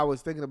I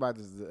was thinking about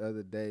this the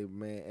other day,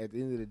 man. At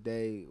the end of the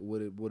day,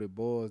 what it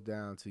boils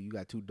down to, you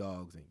got two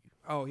dogs in you.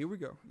 Oh, here we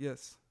go.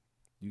 Yes.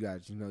 You got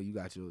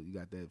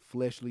that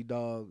fleshly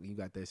dog, and you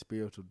got that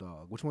spiritual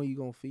dog. Which one you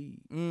gonna feed?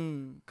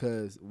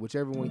 Because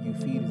whichever one you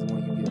feed is the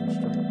one you get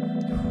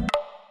restrained.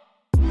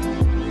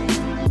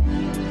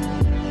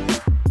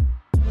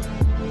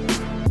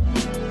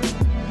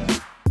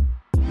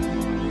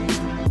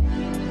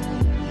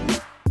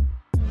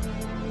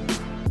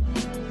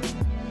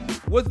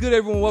 What's good,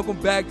 everyone?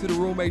 Welcome back to the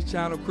Roommates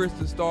channel. Chris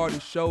the Star of the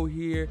show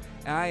here.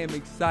 And I am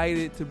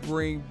excited to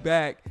bring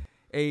back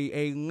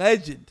a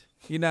legend.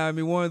 You know what I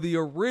mean? One of the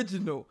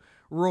original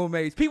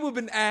roommates. People have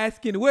been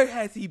asking, where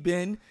has he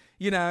been?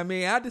 You know what I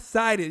mean? I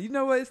decided, you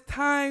know what? It's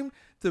time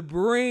to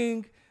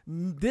bring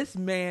this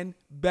man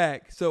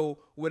back. So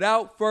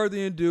without further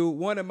ado,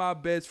 one of my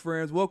best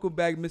friends. Welcome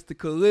back, Mr.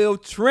 Khalil.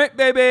 Trent,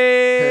 baby.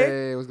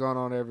 Hey, what's going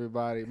on,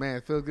 everybody? Man,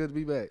 it feels good to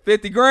be back.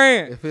 50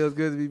 grand. It feels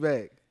good to be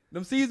back.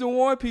 Them season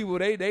one people,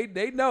 they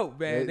know,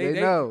 man. They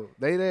know.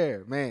 They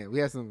there. Man, we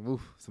had some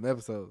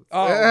episodes.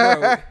 Oh,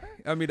 bro.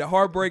 I mean, the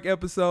Heartbreak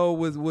episode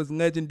was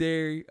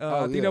legendary.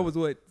 I think that was,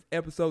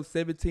 episode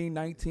 17,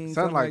 19,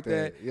 something like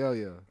that.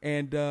 Yeah.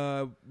 And,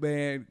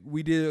 man,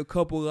 we did a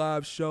couple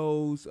live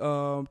shows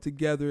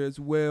together as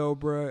well,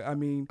 bro. I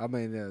mean,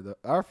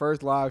 our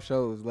first live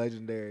show was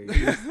legendary.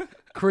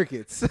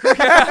 Crickets.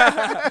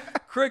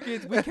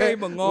 Crickets, we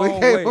came a long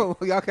way.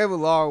 Y'all came a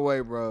long way,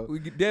 bro. We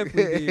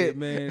definitely did,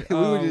 man.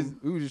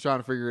 we were just trying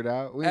to figure it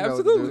out. We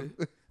absolutely.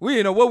 We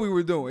didn't know what we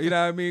were doing. You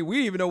know what I mean? We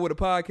didn't even know what a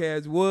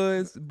podcast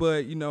was,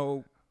 but,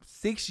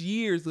 6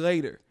 years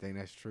later. Dang,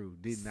 that's true.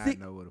 Did not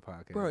know what a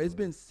podcast was. Bro, it's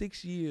been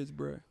 6 years,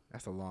 bro.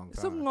 That's a long time.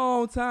 It's a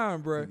long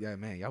time, bro. Yeah,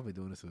 man, y'all been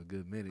doing this for a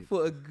good minute.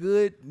 For a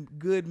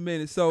good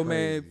minute. So,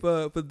 crazy.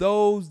 Man, for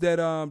those that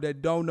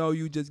don't know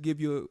you, just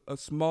give you a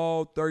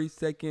small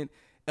 30-second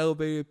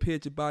elevator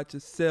pitch about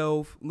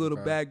yourself, little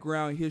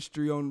background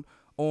history on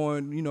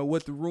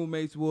what the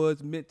Roommates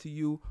was meant to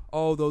you,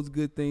 all those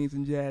good things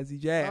in jazzy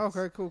jazz.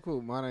 Okay,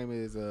 cool. My name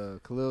is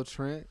Khalil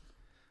Trent.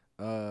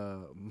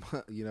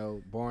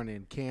 Born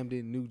in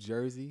Camden, New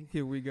Jersey.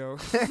 Here we go.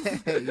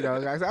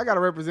 I gotta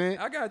represent.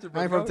 I got you,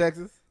 bro. I ain't from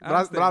Texas,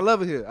 but I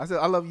love it here. I said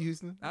I love you,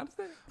 Houston. I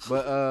understand.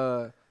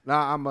 But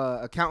now I'm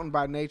an accountant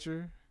by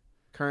nature.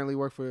 Currently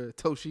work for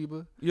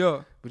Toshiba.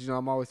 Yeah. But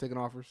I'm always taking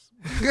offers.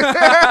 The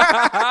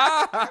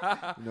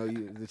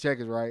check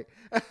is right.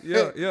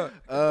 Yeah.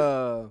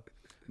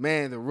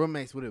 Man, the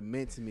Roommates would have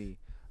meant to me.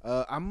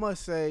 I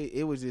must say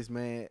it was just,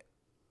 man,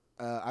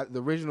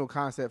 the original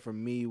concept for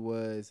me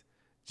was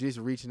just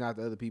reaching out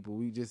to other people.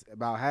 We just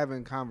about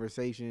having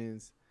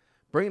conversations,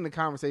 bringing the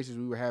conversations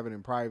we were having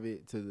in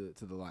private to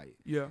the light.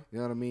 Yeah. You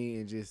know what I mean?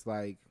 And just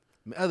like,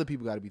 other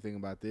people got to be thinking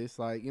about this.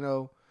 Like,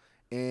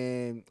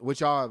 and what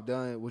y'all have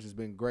done, which has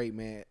been great,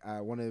 man.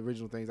 One of the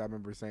original things I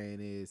remember saying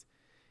is,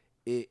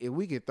 if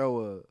we could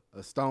throw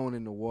a stone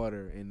in the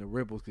water and the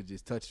ripples could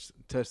just touch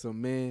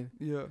some men,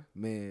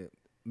 man,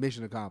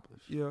 mission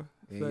accomplished. Yeah,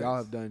 and y'all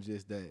have done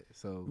just that.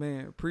 So,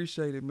 man,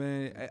 appreciate it,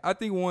 man. I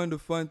think one of the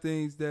fun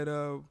things that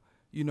I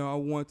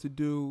want to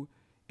do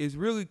is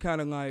really kind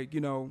of like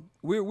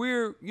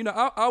we're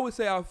I would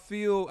say I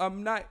feel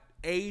I'm not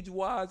age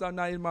wise, I'm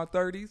not in my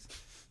 30s.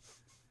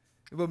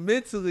 But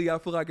mentally, I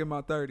feel like in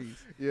my 30s.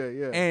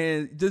 Yeah.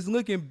 And just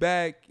looking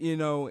back,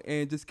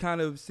 and just kind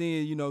of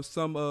seeing,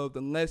 some of the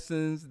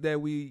lessons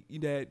that we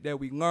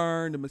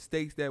learned, the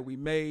mistakes that we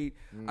made.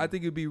 I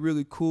think it'd be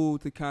really cool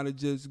to kind of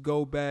just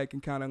go back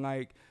and kind of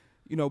like,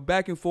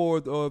 back and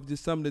forth of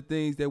just some of the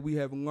things that we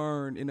have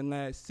learned in the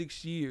last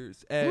 6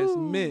 years as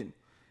men.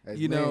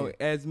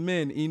 As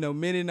men,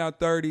 men in our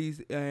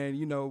 30s, and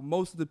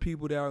most of the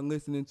people that are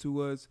listening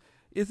to us.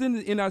 It's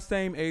in our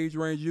same age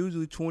range,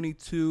 usually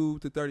 22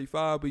 to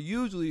 35, but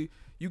usually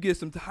you get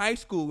some high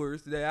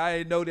schoolers that I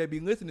didn't know that be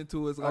listening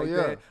to us like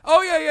that.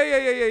 Oh,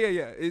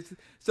 yeah. It's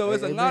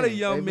a lot of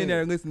young men that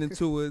are listening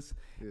to us,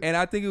 and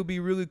I think it would be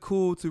really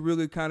cool to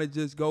really kind of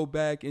just go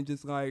back and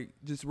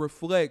just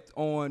reflect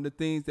on the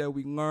things that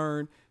we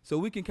learned so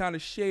we can kind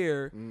of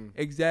share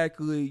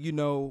exactly,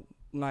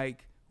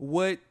 like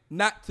what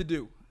not to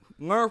do.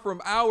 Learn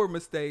from our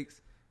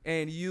mistakes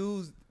and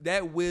use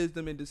that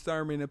wisdom and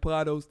discernment and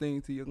apply those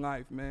things to your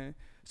life, man.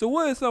 So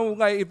what is something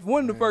like, if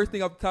one of the first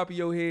things off the top of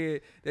your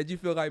head that you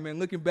feel like, man,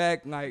 looking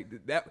back, like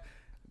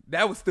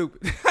that was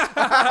stupid.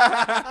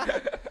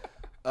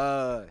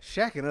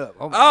 Shacking up.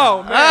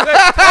 Oh man,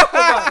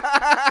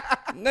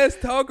 let's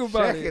talk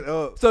about it. Shacking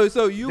up.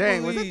 So you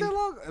believe? Was it that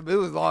long? It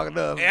was long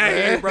enough.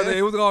 Yeah, brother,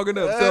 it was long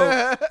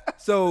enough.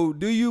 So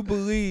do you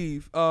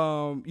believe?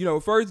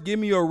 First, give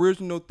me your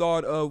original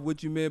thought of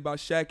what you meant by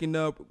shacking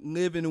up,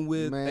 living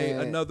with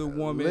another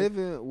woman.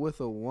 Living with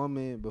a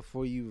woman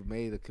before you've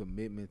made a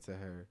commitment to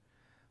her,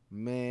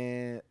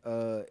 man.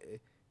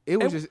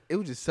 It was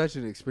just such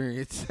an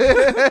experience.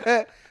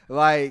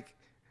 Like,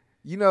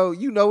 you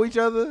know each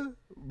other,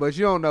 but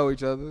you don't know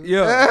each other.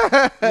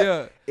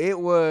 Yeah. It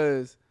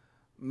was.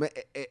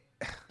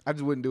 I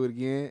just wouldn't do it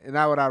again, and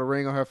not without a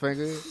ring on her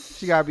finger.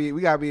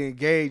 We gotta be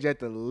engaged at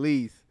the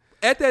least.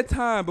 At that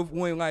time, but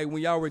when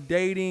y'all were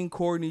dating,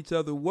 courting each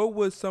other, what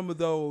was some of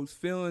those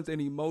feelings and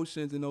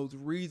emotions and those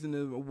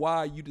reasons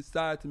why you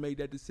decided to make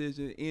that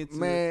decision into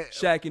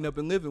shacking up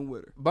and living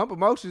with her? Bump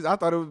emotions. I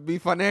thought it would be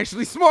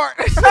financially smart.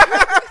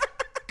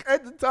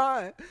 At the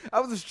time,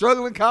 I was a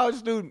struggling college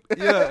student.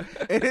 Yeah.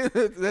 And at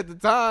the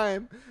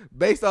time,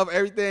 based off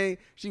everything,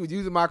 she was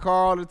using my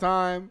car all the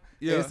time.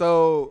 Yeah. And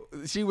so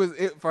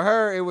for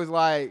her, it was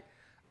like,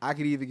 I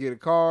could either get a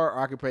car or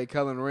I could pay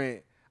Khalil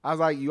rent. I was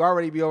like, you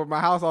already be over my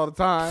house all the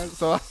time.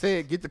 So I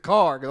said, get the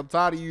car because I'm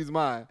tired of using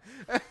mine.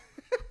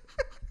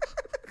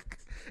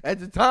 At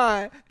the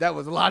time, that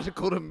was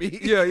logical to me.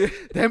 Yeah.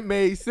 That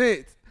made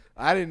sense.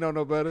 I didn't know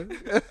no better.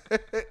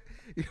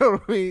 You know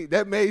what I mean?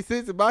 That made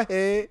sense in my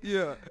head.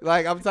 Yeah.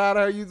 Like, I'm tired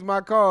of her using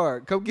my car.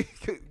 Go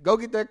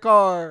get that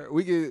car.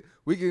 We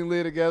can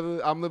live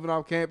together. I'm living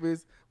off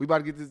campus. We about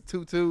to get this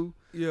 2-2.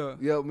 Yeah.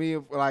 You know, me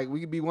and we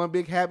could be one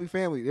big happy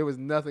family. There was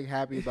nothing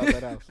happy about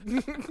that house.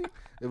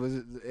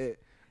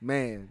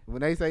 Man,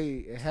 when they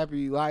say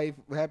happy life,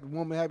 happy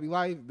woman, happy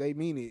life, they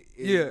mean it.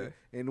 Yeah.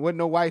 And wasn't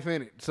no wife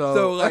in it.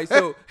 So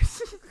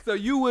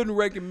you wouldn't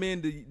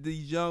recommend the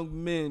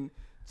young men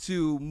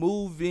to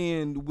move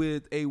in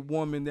with a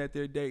woman that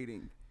they're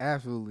dating?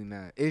 Absolutely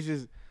not. It's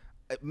just,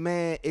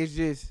 man,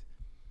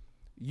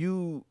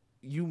 you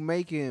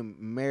making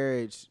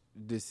marriage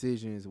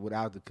decisions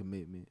without the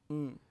commitment.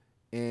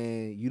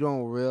 And you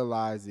don't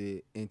realize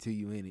it until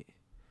you in it.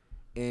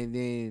 And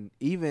then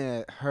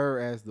even her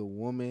as the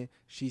woman,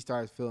 she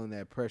starts feeling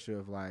that pressure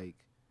of like,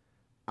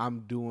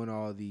 I'm doing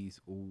all these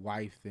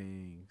wife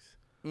things,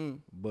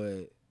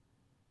 but,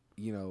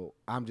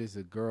 I'm just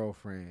a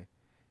girlfriend.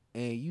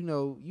 And,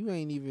 you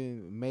ain't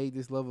even made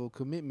this level of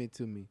commitment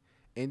to me.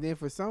 And then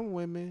for some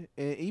women,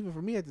 and even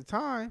for me at the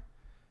time,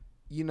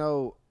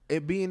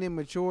 it being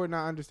immature,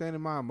 not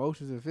understanding my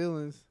emotions and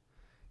feelings,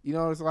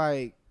 it's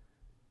like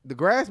the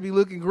grass be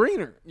looking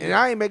greener. Yeah. And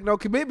I ain't make no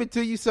commitment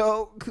to you.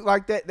 So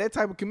like that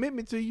type of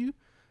commitment to you,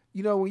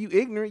 when you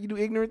ignorant, you do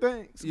ignorant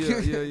things.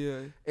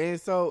 Yeah.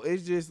 And so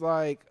it's just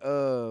like,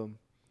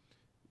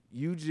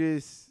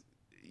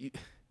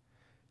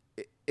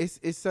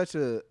 it's such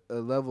a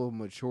level of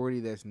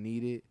maturity that's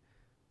needed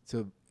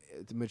to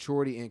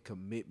maturity and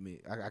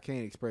commitment. I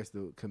can't express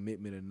the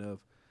commitment enough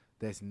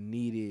that's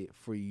needed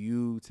for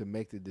you to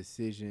make the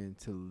decision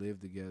to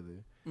live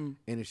together. And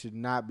it should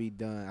not be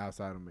done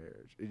outside of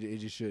marriage. It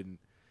just shouldn't.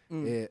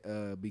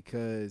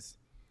 Because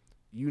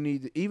you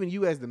need to, even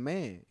you as the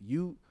man,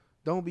 you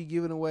don't be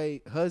giving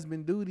away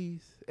husband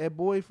duties at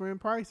boyfriend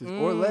prices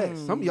or less.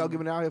 Some of y'all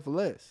giving it out here for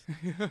less.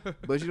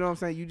 But you know what I'm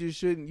saying? You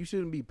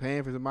shouldn't be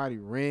paying for somebody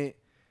rent.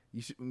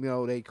 You should,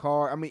 they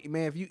car. I mean,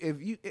 man, if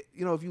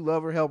you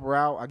love her, help her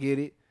out. I get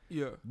it.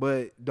 Yeah.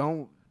 But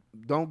don't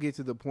get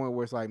to the point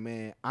where it's like,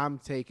 man, I'm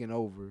taking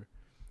over,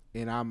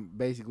 and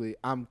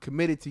I'm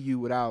committed to you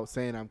without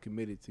saying I'm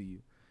committed to you,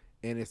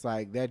 and it's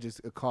like that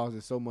just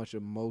causes so much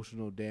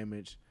emotional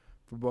damage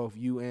for both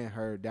you and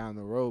her down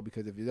the road.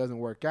 Because if it doesn't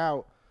work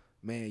out,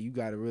 man, you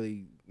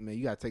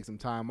gotta take some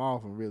time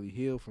off and really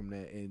heal from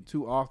that. And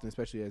too often,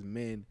 especially as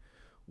men,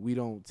 we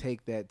don't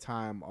take that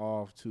time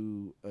off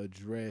to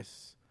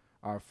address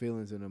our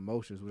feelings and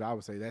emotions, which I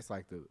would say that's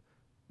like the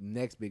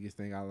next biggest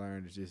thing I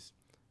learned is just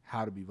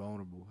how to be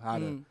vulnerable, how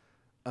to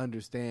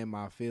understand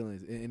my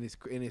feelings. And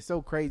it's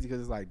so crazy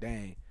because it's like,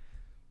 dang,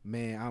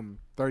 man, I'm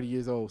 30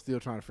 years old still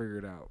trying to figure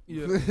it out.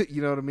 Yeah.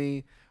 You know what I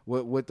mean?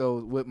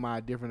 What my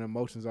different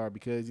emotions are,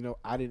 because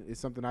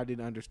it's something I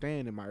didn't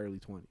understand in my early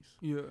 20s.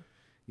 Yeah.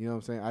 You know what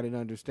I'm saying? I didn't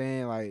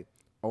understand, like,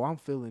 oh, I'm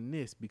feeling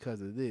this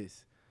because of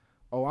this.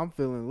 Oh, I'm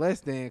feeling less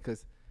than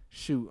because,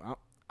 shoot,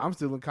 I'm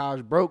still in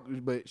college broke,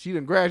 but she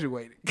done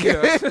graduated.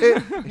 Yeah.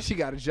 And she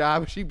got a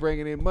job and she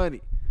bringing in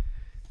money.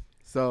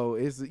 So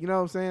it's, you know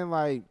what I'm saying?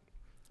 Like,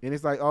 and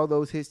it's like all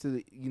those hits to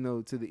the,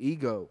 to the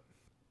ego.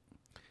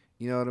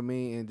 You know what I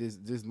mean? And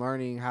just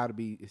learning how to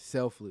be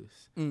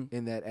selfless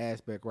in that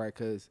aspect, right?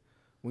 Because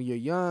when you're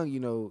young,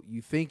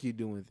 you think you're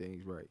doing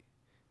things right.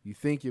 You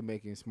think you're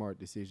making smart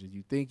decisions.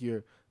 You think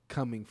you're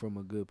coming from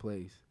a good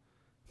place.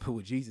 But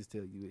what Jesus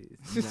tells you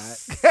is you're not.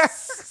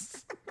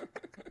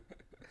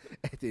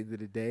 At the end of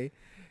the day,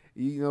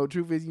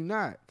 truth is you're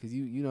not, because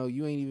you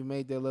ain't even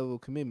made that level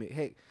of commitment.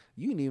 Heck,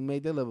 you ain't even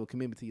made that level of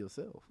commitment to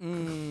yourself.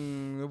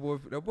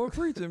 That boy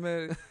preaching,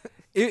 man.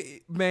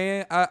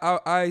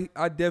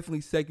 I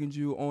definitely second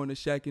you on the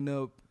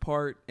shacking up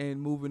part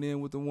and moving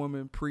in with a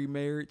woman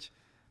pre-marriage.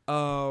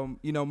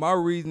 My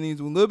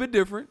reasonings were a little bit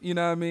different. You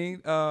know what I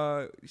mean?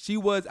 She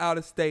was out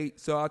of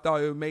state, so I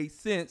thought it made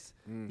sense.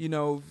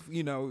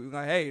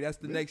 Like, hey, that's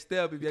the next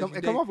step. If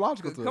it come off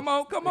logical. Come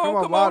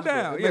on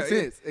down. It makes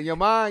sense. In your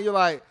mind, you're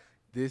like,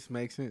 this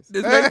makes sense.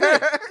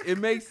 It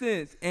makes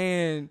sense,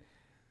 and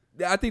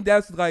I think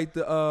that's like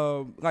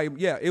the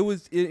it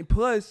was.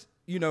 Plus,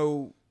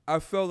 I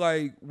felt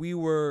like we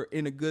were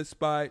in a good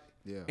spot.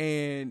 Yeah.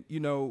 And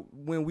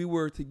when we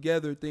were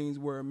together, things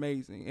were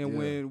amazing, and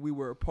when we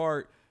were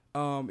apart,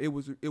 it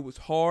was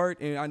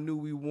hard, and I knew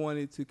we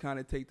wanted to kind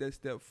of take that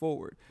step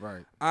forward.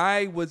 Right.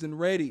 I wasn't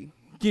ready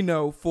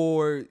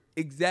for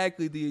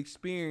exactly the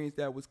experience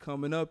that was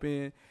coming up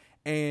in.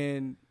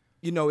 And,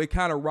 it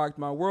kind of rocked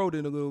my world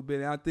in a little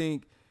bit. And I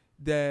think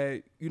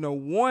that,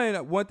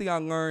 one thing I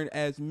learned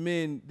as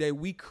men, that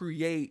we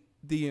create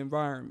the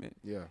environment.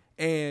 Yeah.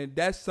 And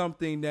that's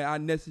something that I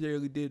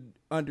necessarily didn't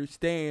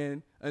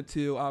understand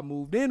until I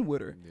moved in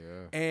with her.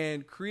 Yeah.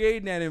 And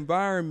creating that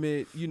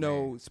environment,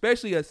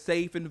 especially a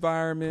safe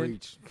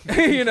environment.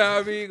 Preach. You know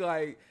what I mean?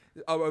 Like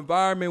an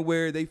environment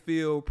where they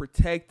feel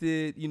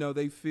protected,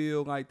 they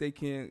feel like they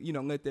can,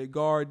 let their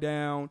guard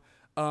down.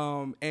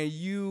 And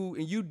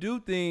you do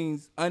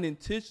things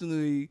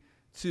unintentionally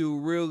to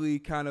really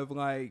kind of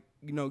like,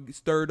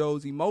 stir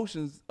those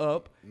emotions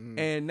up.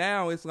 And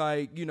now it's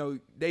like,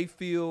 they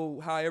feel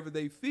however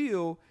they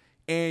feel,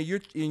 and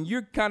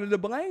you're kind of to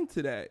blame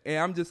to that. And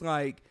I'm just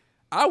like,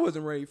 I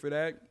wasn't ready for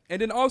that.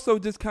 And then also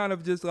just kind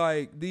of just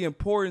like the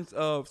importance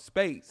of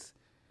space,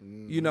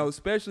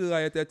 especially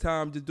like at that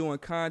time, just doing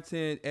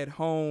content at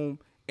home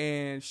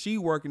and she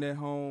working at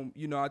home.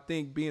 I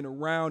think being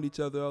around each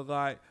other a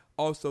lot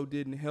also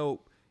didn't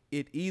help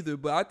it either.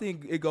 But I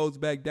think it goes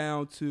back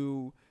down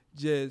to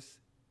just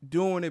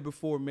doing it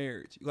before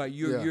marriage. Like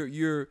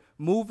you're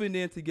moving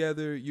in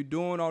together, you're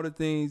doing all the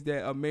things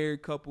that a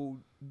married couple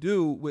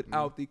do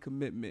without the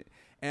commitment.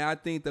 And I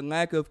think the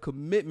lack of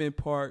commitment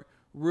part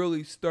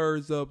really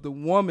stirs up the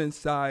woman's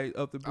side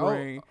of the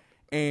brain.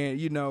 And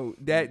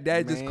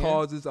that just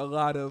causes a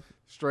lot of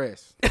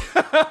stress.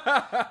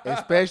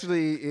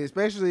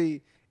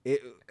 especially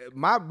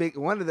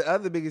one of the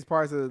other biggest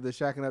parts of the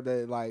shacking up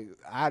that like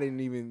I didn't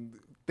even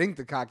think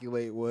to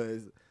calculate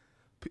was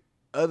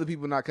other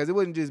people, not because it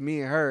wasn't just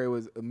me and her, it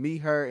was me,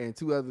 her, and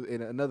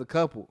another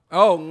couple.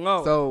 Oh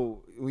no!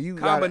 So when you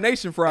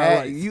combination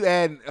fried rice, you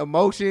add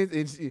emotions,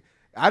 and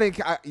I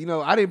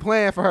didn't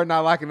plan for her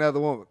not liking another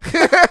woman.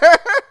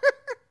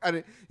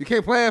 You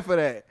can't plan for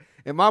that.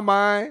 In my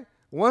mind,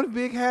 one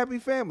big happy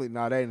family.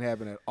 No, that didn't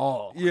happen at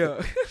all.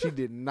 Yeah, she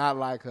did not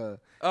like her.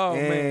 Oh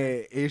and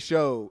man, it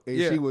showed, and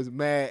she was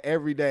mad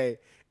every day.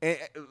 And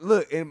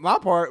look, in my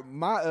part,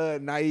 my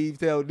naive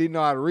tail didn't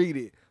know how to read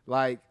it.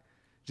 Like,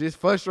 just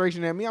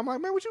frustration at me. I'm like,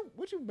 man, what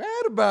you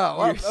mad about?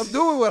 I'm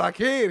doing what I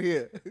can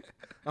here.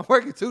 I'm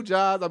working 2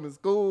 jobs. I'm in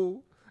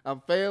school. I'm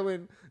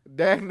failing.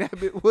 Dang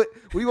nabbit. What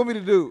do you want me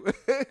to do?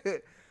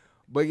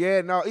 But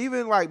yeah, no,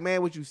 even like,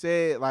 man, what you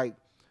said, like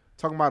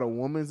talking about a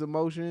woman's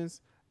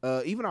emotions.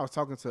 Even I was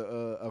talking to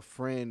a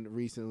friend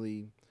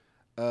recently.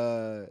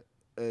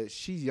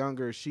 She's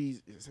younger. I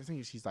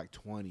think she's like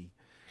 20,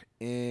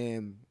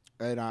 and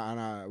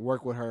I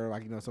work with her,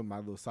 like, some of my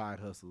little side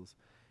hustles.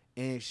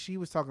 And she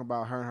was talking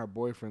about her and her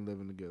boyfriend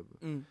living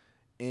together.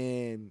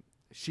 And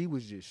she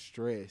was just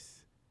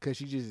stressed because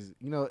she just,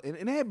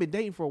 and they had been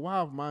dating for a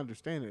while, from my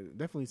understanding,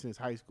 definitely since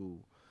high school.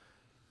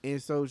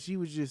 And so she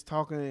was just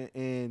talking,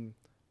 and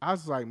I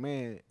was like,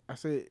 man, I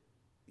said,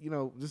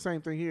 the same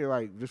thing here,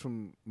 like, just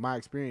from my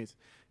experience,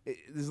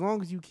 as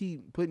long as you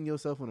keep putting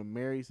yourself in a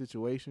married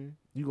situation,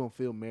 you're going to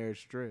feel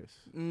marriage stress.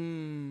 You're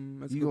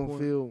going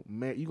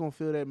to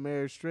feel that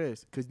marriage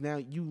stress because now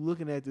you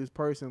looking at this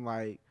person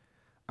like,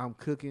 I'm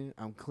cooking,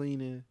 I'm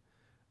cleaning,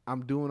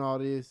 I'm doing all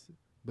this,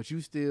 but you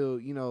still,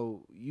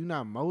 you're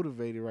not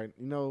motivated, right?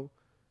 And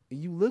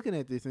you looking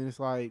at this and it's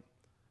like,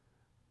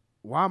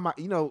 why am I,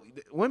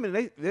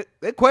 women,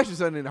 they question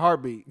something in a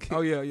heartbeat.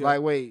 Oh, yeah.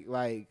 Like, wait,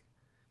 like,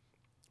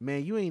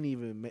 man, you ain't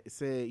even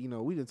said,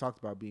 we done talked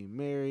about being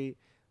married,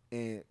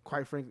 and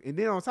quite frankly, and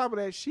then on top of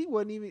that, she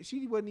wasn't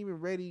even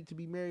ready to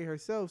be married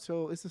herself.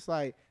 So it's just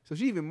like, so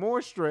she even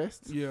more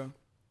stressed. Yeah.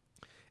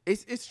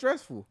 It's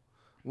stressful.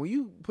 When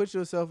you put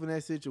yourself in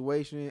that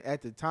situation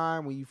at the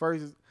time when you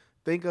first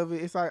think of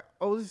it, it's like,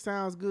 oh, this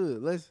sounds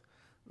good. Let's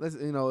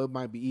it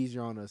might be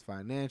easier on us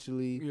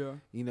financially. Yeah.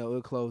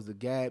 It'll close the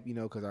gap,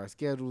 because our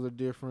schedules are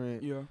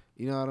different. Yeah.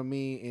 You know what I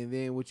mean? And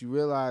then what you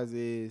realize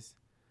is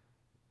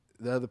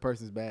the other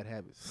person's bad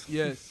habits.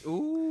 Yes.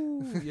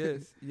 Ooh,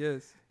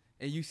 yes.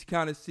 And you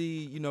kind of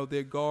see,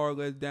 their guard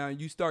lets down.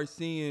 You start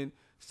seeing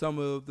some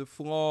of the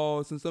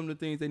flaws and some of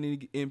the things they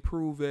need to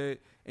improve at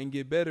and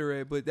get better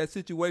at. But that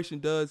situation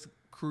does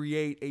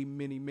create a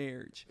mini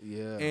marriage.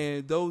 Yeah.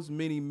 And those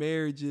mini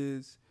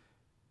marriages,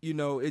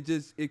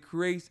 it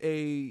creates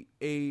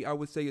I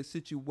would say a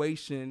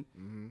situation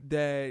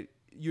that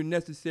you're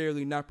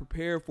necessarily not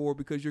prepared for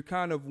because you're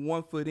kind of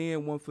 1 foot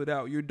in, 1 foot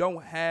out. You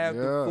don't have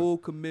the full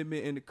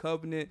commitment and the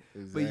covenant,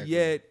 but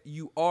yet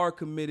you are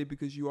committed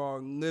because you are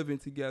living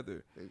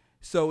together.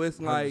 So it's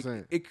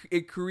 100%. Like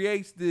it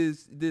creates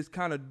this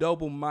kind of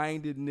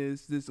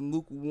double-mindedness, this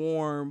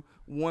lukewarm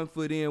 1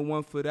 foot in,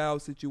 1 foot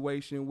out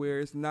situation where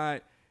it's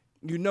not,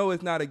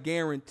 it's not a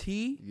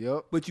guarantee,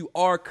 but you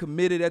are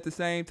committed at the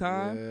same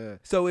time. Yeah.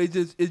 So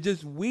it's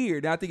just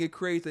weird. I think it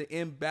creates an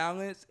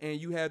imbalance,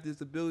 and you have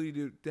this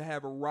ability to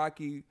have a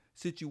rocky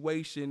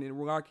situation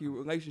and rocky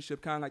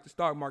relationship, kind of like the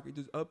stock market,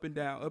 just up and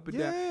down, up and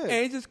down.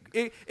 And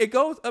it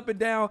goes up and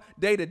down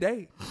day to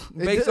day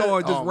based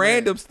on just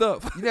random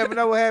stuff. You never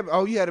know what happened.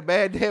 Oh, you had a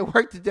bad day at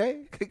work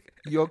today?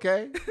 You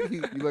okay?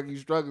 You look like you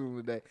struggling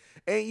today.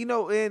 And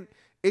and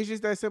it's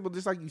just that simple.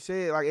 Just like you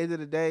said, like end of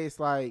the day, it's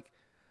like,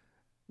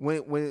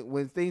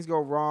 when things go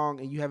wrong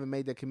and you haven't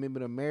made that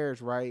commitment of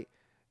marriage, right?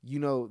 You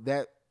know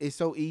that it's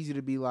so easy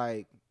to be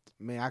like,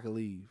 man, I could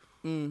leave.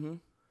 Mm-hmm.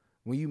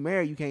 When you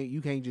marry, you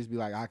can't just be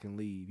like, I can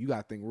leave. You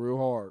gotta think real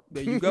hard.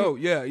 There you go.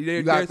 Yeah,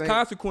 there's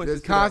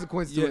consequences. There's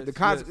consequences to yes, it.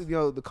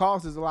 The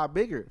cost is a lot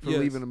bigger for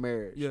leaving a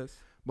marriage. Yes.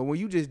 But when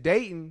you just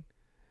dating,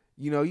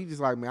 you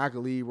just like, man, I could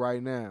leave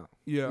right now.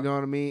 Yeah. You know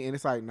what I mean? And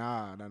it's like,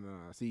 nah.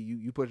 See,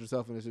 you put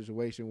yourself in a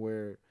situation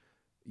where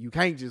you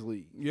can't just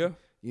leave. Yeah.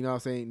 You know what I'm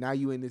saying? Now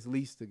you in this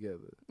lease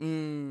together.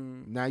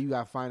 Now you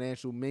got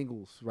financial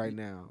mingles right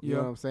now. You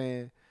know what I'm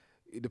saying?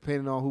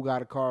 Depending on who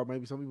got a car,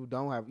 maybe some people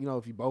don't have,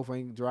 if you both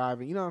ain't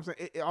driving, you know what I'm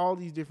saying? All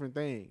these different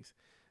things.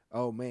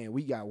 Oh man,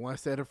 we got one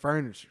set of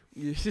furniture.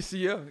 Yeah.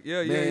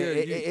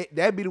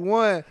 That'd be the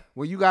one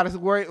when you got to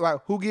worry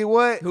like who get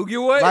what.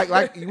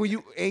 Like when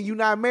you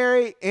not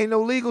married, ain't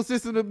no legal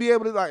system to be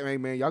able to like, hey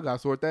man, y'all gotta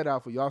sort that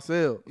out for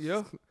yourselves.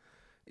 Yeah.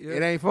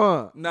 It ain't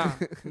fun.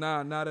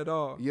 Nah, not at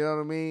all. You know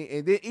what I mean?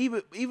 And then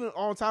even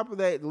on top of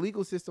that, the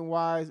legal system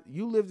wise,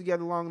 you live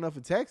together long enough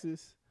in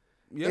Texas,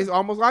 it's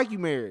almost like you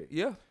married.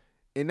 Yeah.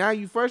 And now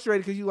you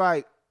frustrated because you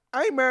like,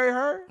 I ain't married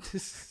her.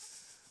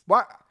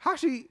 Why?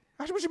 What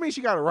you mean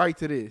she got a right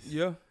to this?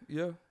 Yeah.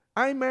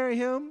 I ain't married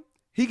him.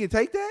 He can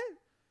take that?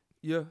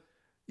 Yeah.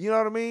 You know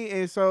what I mean?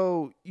 And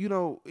so,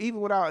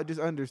 even without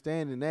just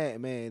understanding that,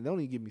 man, don't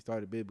even get me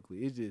started biblically.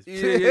 It's just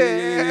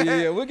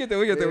yeah. We'll get there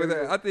with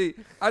that.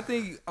 I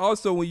think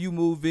also when you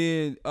move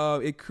in,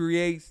 it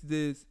creates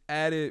this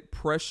added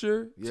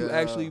pressure to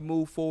actually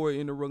move forward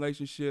in a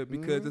relationship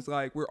because it's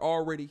like we're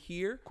already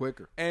here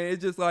quicker, and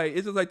it's just like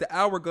the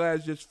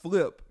hourglass just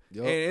flip,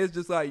 and it's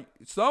just like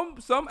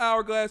some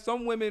hourglass,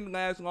 some women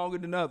last longer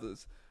than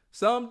others,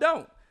 some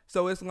don't.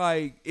 So it's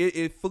like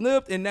it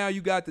flipped, and now you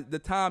got the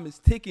time is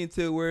ticking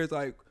to where it's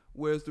like,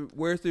 where's the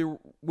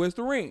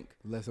ring?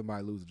 Let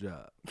somebody lose a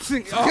job.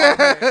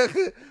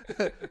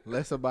 Oh,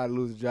 Let somebody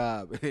lose a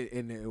job,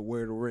 and then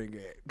where the ring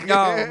at?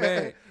 No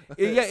man,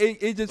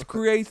 it just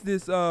creates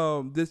this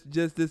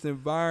this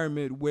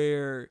environment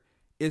where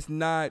there's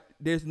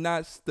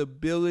not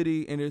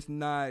stability and there's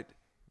not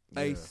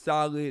a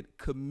solid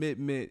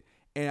commitment.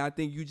 And I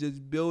think you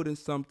just building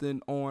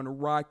something on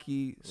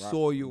rocky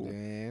soil,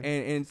 and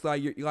it's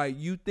like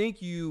you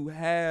think you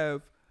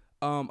have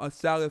a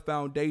solid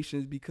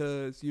foundations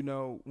because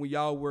when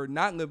y'all were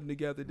not living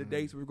together, the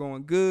dates were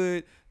going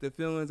good, the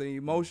feelings and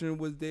emotion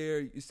was there.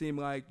 You seem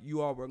like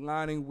you all were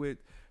aligning with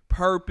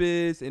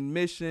purpose and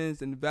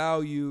missions and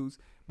values.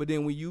 But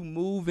then when you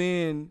move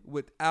in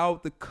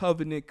without the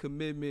covenant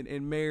commitment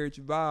and marriage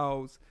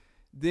vows,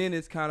 then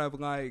it's kind of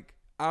like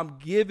I'm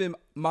giving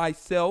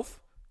myself,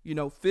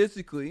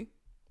 physically,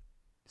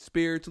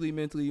 spiritually,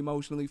 mentally,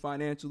 emotionally,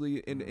 financially,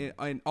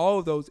 in all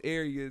of those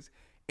areas,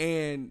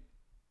 and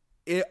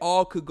it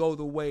all could go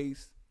the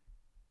ways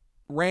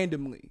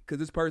randomly because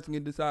this person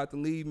can decide to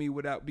leave me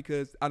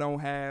because I don't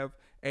have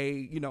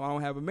I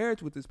don't have a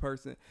marriage with this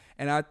person.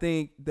 And I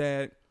think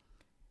that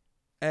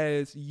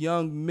as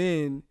young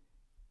men,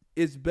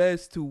 it's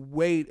best to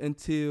wait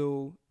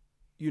until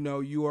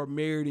you are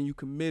married and you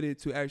committed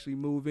to actually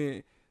move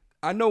in.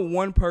 I know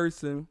one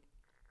person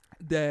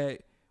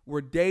that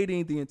were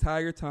dating the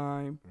entire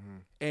time,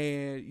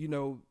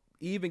 and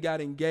even got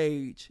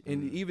engaged,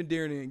 and even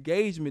during the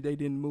engagement they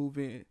didn't move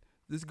in.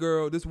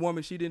 This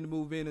woman, she didn't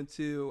move in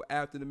until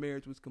after the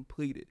marriage was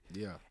completed.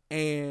 Yeah.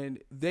 And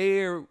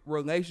their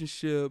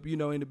relationship,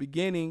 in the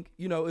beginning,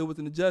 it was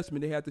an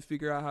adjustment. They had to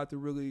figure out how to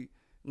really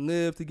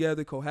live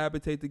together,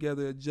 cohabitate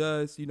together,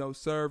 adjust,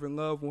 serve and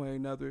love one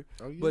another.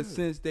 Oh, yeah. But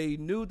since they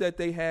knew that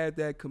they had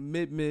that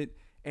commitment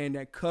and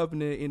that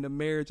covenant in the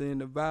marriage and in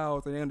the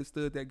vows, and they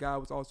understood that God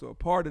was also a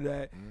part of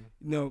that,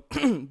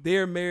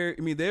 their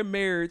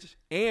marriage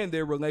and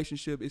their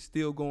relationship is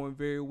still going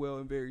very well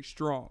and very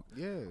strong.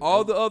 Yeah.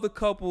 All the other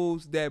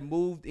couples that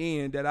moved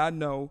in that I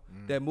know,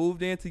 that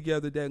moved in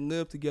together, that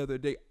lived together,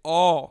 they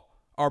all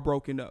are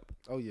broken up.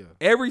 Oh yeah.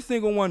 Every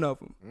single one of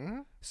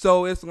them.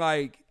 So it's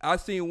like I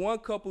seen one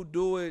couple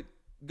do it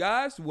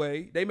God's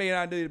way. They may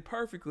not do it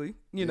perfectly,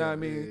 you know what I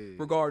mean,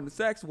 regarding the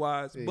sex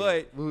wise,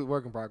 but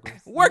work in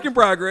progress. Work in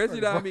progress,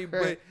 you know what I mean?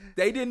 But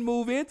they didn't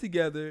move in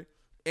together,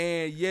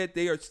 and yet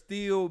they are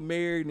still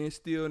married and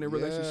still in their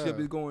relationship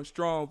is going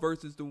strong,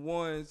 versus the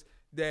ones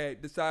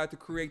that decide to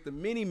create the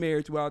mini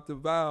marriage without the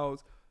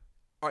vows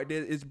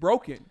it's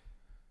broken.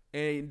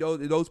 And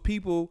those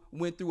people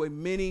went through a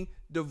mini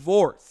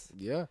divorce.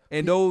 Yeah.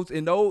 And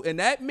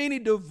that mini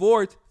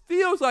divorce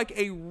feels like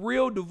a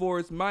real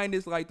divorce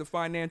minus like the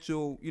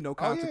financial,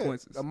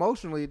 consequences. Oh, yeah.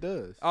 Emotionally, it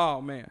does.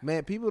 Oh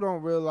man, people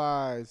don't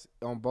realize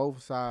on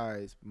both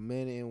sides,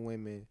 men and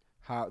women,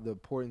 how the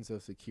importance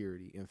of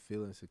security and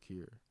feeling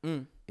secure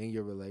in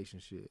your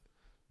relationship.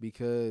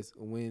 Because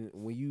when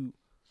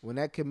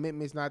that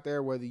commitment's not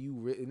there, whether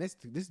you and this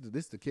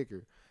is the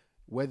kicker,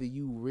 whether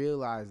you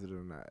realize it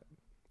or not,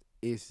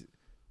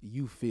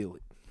 you feel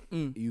it.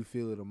 You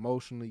feel it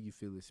emotionally, you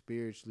feel it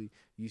spiritually,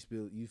 you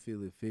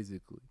feel it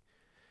physically.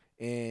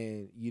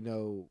 And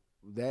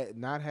that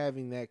not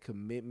having that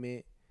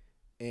commitment,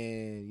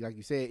 and like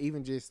you said,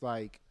 even just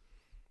like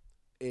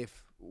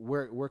if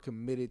we're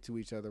committed to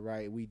each other,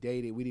 right? We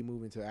dated, we didn't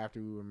move until after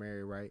we were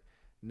married, right?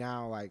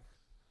 Now, like,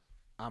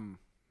 I'm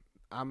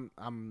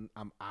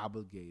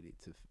obligated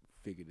to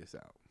figure this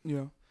out.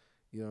 Yeah.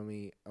 You know what I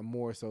mean?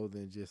 More so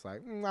than just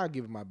like, I'll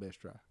give it my best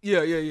try.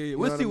 Yeah.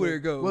 We'll see where it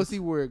goes. We'll see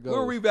where it goes.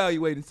 We'll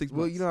reevaluate in 6 months.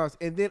 Well, you know,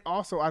 and then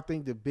also I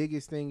think the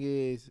biggest thing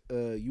is,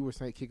 you were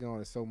saying, kicking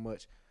on it so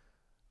much,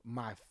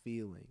 my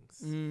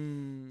feelings.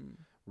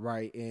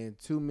 Right? And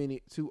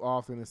too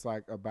often it's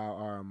like about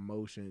our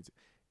emotions.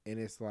 And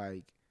it's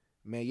like,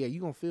 man, yeah,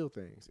 you're going to feel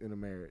things in a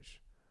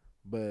marriage.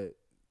 But,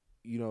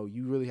 you know,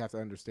 you really have to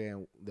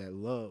understand that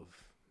love,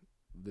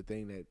 the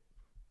thing that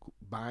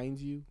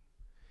binds you,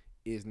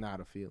 is not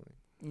a feeling.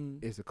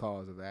 It's a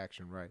cause of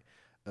action, right?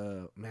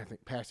 Man, I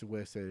think Pastor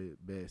West said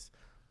it best.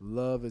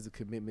 Love is a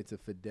commitment to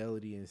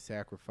fidelity and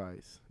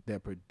sacrifice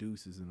that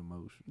produces an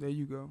emotion. There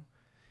you go.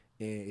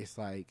 And it's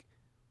like,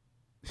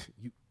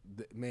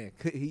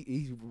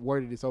 he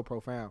worded it so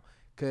profound,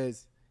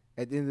 because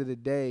at the end of the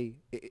day,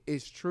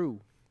 it's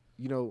true.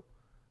 You know,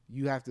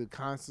 you have to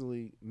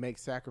constantly make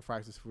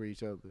sacrifices for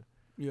each other.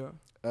 Yeah.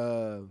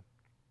 I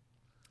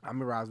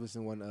remember I was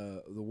listening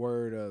to the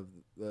word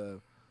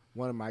of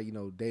one of my, you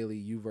know, daily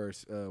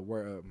U-verse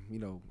word, you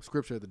know,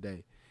 scripture of the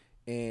day,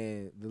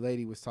 and the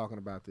lady was talking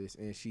about this,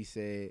 and she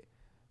said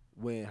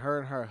when her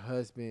and her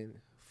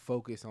husband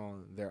focus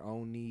on their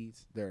own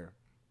needs,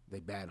 they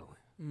battling.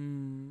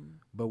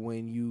 But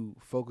when you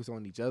focus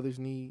on each other's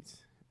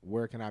needs,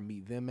 where can I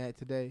meet them at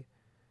today?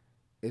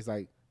 It's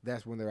like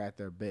that's when they're at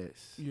their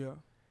best. Yeah.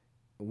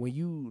 When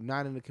you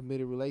not in a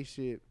committed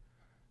relationship,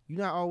 you're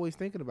not always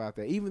thinking about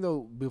that. Even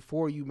though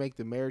before you make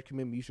the marriage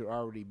commitment, you should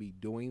already be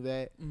doing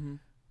that.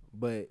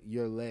 But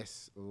you're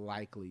less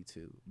likely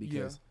to,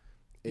 because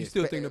you're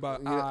still thinking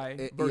about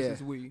I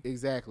versus we.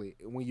 Exactly.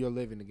 When you're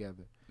living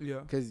together. Yeah.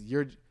 Because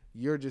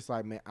you're just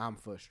like, man, I'm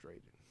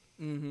frustrated.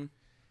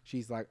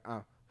 She's like,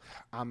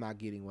 I'm not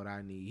getting what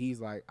I need. He's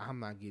like, I'm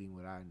not getting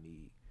what I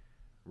need.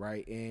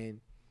 Right.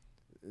 And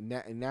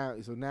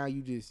now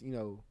you just, you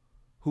know,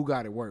 who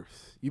got it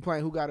worse? You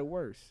playing who got it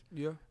worse?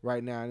 Yeah.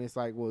 Right now. And it's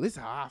like, well, this is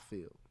how I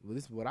feel. Well,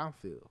 this is what I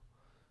feel.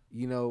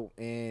 You know,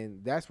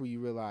 and that's where you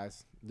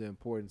realize the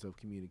importance of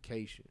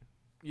communication.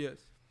 Yes.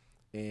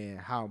 And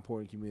how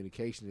important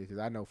communication is. Because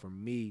I know for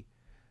me,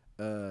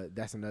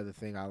 that's another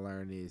thing I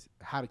learned is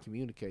how to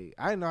communicate.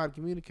 I didn't know how to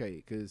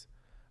communicate because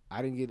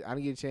I didn't get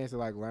a chance to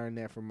like learn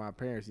that from my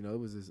parents. You know,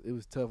 it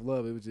was tough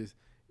love.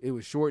 It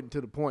was short and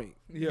to the point.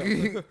 Yeah.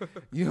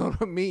 You know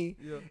what I mean?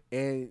 Yeah.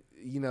 And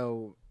you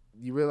know,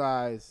 you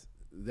realize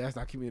that's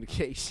not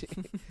communication.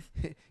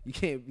 You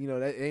can't, you know,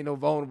 that ain't no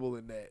vulnerable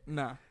in that.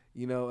 Nah.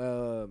 You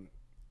know,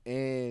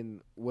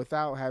 and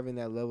without having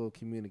that level of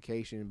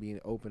communication and being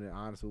open and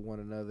honest with one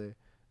another,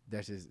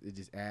 it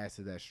just adds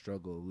to that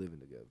struggle of living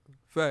together.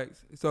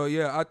 Facts. So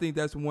yeah, I think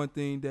that's one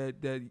thing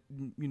that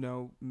you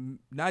know,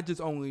 not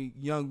just only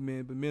young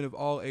men, but men of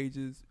all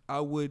ages, I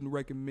wouldn't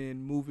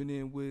recommend moving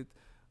in with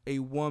a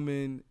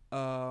woman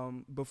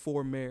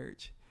before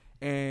marriage.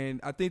 And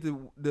I think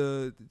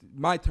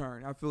my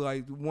turn, I feel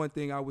like the one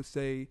thing I would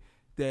say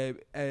that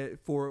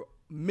for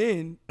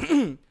men,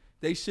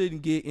 they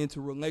shouldn't get into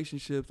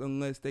relationships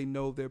unless they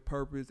know their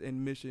purpose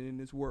and mission in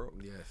this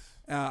world. Yes.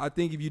 I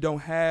think if you don't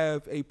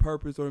have a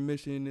purpose or a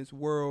mission in this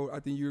world, I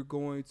think you're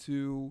going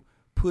to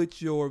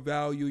put your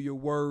value, your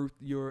worth,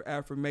 your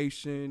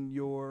affirmation,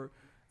 your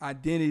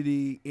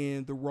identity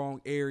in the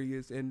wrong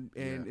areas. And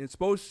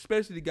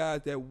especially the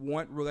guys that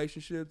want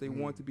relationships, they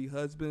want to be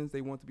husbands,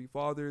 they want to be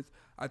fathers.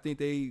 I think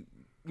they,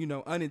 you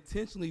know,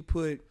 unintentionally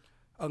put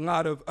a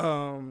lot of,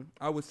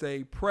 I would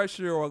say,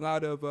 pressure or a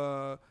lot of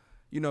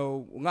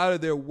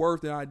their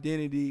worth and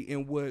identity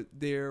in what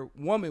their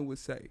woman would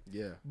say.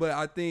 Yeah. But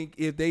I think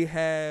if they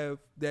have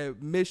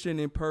that mission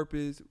and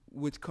purpose,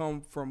 which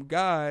come from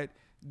God,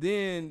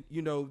 then,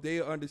 you know,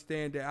 they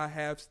understand that I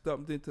have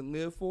something to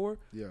live for,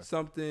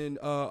 something,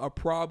 a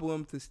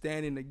problem to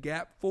stand in the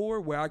gap for,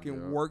 where I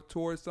can work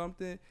towards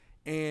something.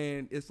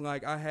 And it's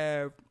like I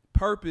have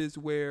purpose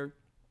where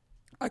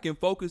I can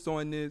focus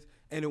on this,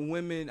 and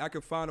I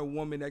can find a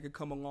woman that can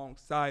come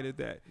alongside of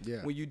that.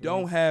 Yeah. When you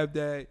don't have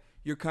that,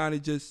 you're kind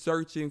of just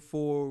searching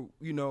for,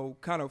 you know,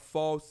 kind of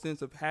false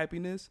sense of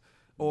happiness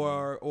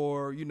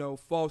or you know,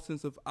 false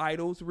sense of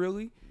idols,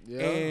 really. Yeah.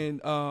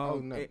 And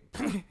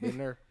been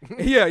there.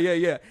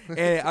 Yeah.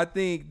 And I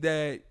think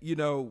that, you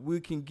know, we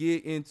can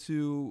get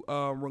into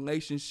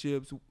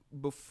relationships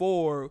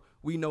before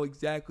we know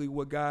exactly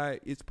what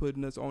God is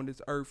putting us on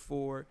this earth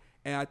for.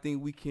 And I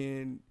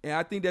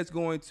think that's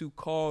going to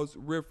cause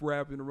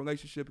riffraff in the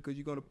relationship, because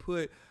you're going to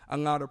put a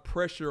lot of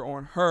pressure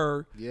on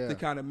her to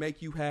kind of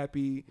make you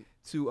happy,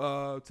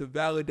 to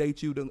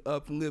validate you, to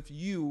uplift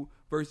you,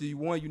 versus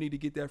you need to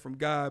get that from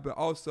God. But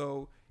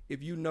also,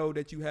 if you know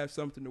that you have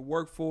something to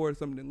work for,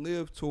 something to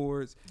live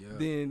towards,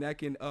 then that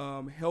can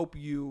help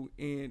you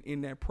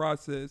in that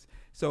process.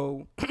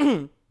 So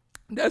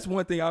that's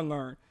one thing I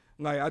learned.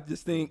 Like, I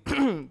just think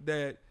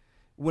that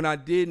when I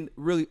didn't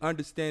really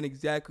understand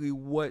exactly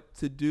what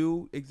to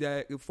do, as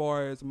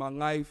far as my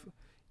life,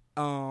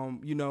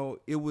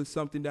 it was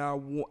something that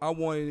I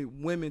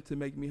wanted women to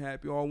make me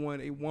happy, or I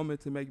wanted a woman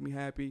to make me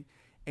happy.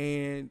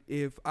 And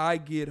if I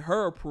get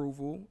her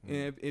approval,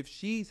 and if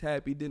she's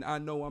happy, then I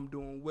know I'm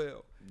doing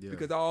well. Yeah.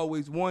 Because I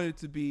always wanted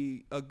to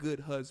be a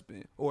good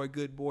husband or a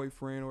good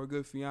boyfriend or a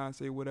good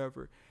fiance,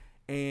 whatever.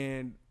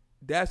 And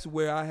that's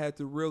where I had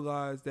to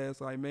realize that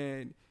it's like,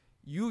 man,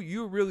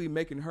 you're really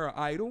making her an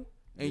idol,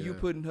 and you're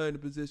putting her in a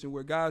position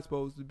where God's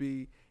supposed to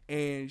be,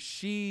 and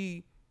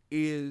she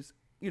is,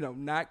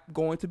 not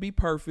going to be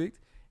perfect,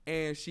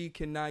 and she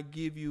cannot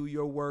give you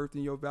your worth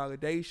and your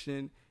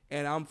validation.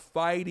 And I'm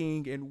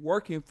fighting and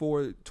working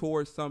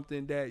towards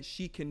something that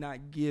she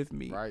cannot give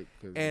me. Right.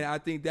 And I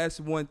think that's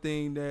one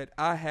thing that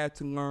I had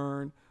to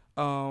learn,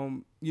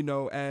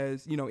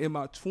 as, in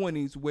my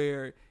 20s,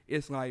 where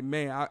it's like,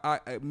 man, I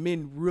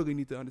men really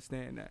need to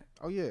understand that.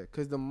 Oh, yeah.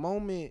 Because the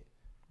moment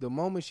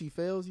she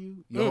fails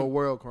you, your whole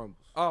world crumbles.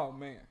 Oh,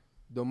 man.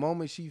 The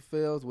moment she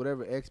fails,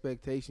 whatever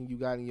expectation you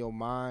got in your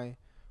mind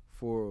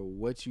for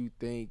what you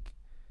think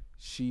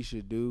she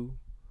should do,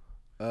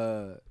 you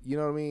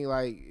know what I mean?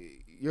 Like,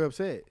 you're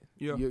upset.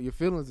 Yeah. Your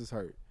feelings is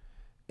hurt.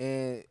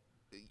 And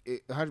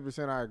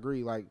 100% I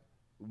agree. Like,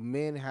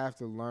 men have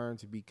to learn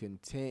to be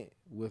content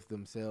with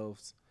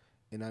themselves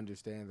and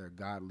understand their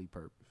godly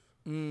purpose.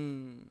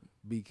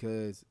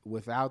 Because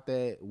without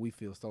that, we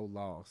feel so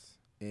lost.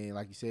 And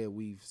like you said,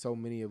 so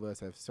many of us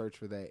have searched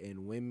for that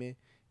in women,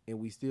 and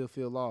we still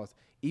feel lost.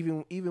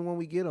 Even when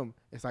we get them,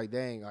 it's like,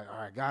 dang, like, all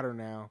right, got her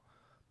now.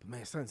 But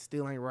man, something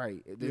still ain't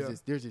right.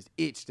 There's this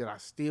itch that I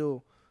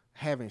still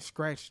haven't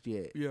scratched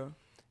yet. Yeah.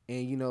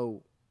 And,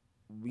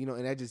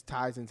 and that just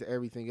ties into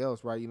everything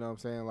else, right? You know what I'm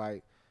saying?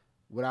 Like,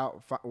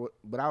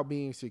 without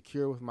being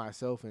secure with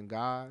myself and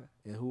God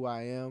and who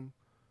I am,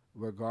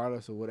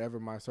 regardless of whatever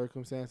my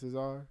circumstances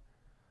are,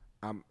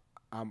 I'm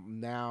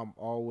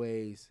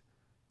always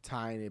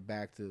tying it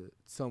back to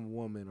some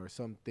woman or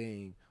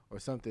something or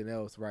something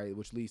else, right?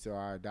 Which leads to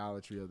our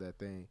idolatry of that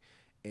thing,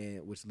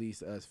 and which leads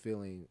to us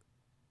feeling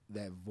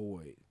that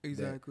void.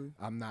 Exactly.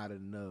 That I'm not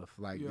enough.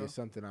 Like, there's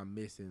something I'm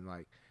missing.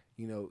 Like,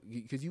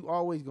 because you're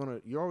always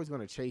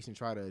gonna chase and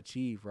try to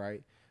achieve,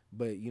 right?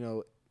 But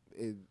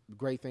the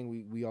great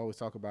thing we always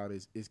talk about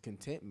is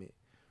contentment,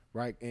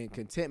 right? And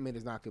contentment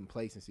is not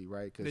complacency,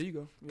 right? There you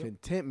go. Yep.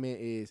 Contentment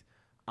is,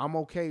 I'm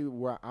okay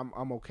where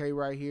I'm okay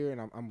right here, and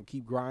I'm gonna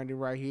keep grinding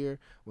right here.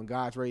 When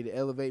God's ready to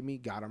elevate me,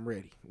 God, I'm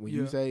ready. When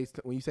you say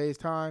it's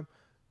time,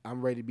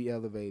 I'm ready to be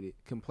elevated.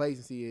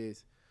 Complacency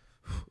is,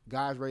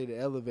 God's ready to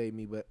elevate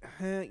me, but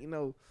I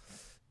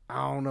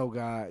don't know,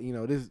 God.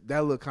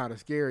 That look kind of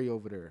scary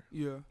over there.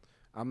 Yeah.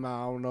 I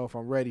don't know if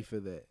I'm ready for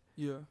that.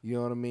 Yeah. You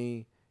know what I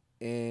mean?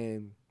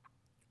 And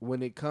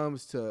when it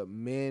comes to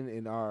men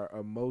and our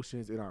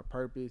emotions and our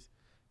purpose,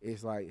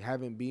 it's like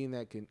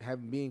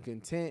being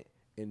content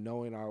and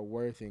knowing our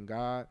worth in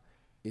God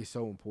is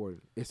so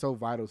important. It's so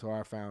vital to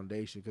our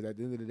foundation, because at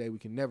the end of the day, we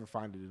can never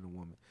find it in a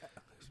woman.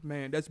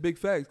 Man, that's big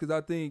facts, because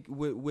I think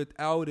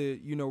without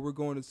it, we're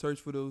going to search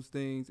for those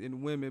things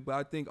in women. But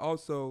I think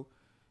also,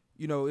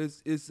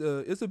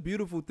 it's a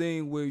beautiful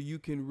thing where you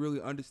can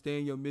really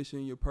understand your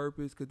mission, your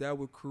purpose, because that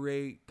would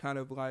create kind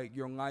of like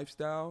your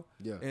lifestyle,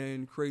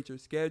 and create your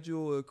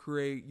schedule, or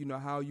create,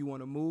 how you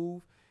want to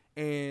move.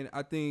 And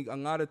I think a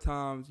lot of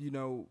times,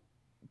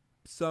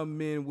 some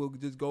men will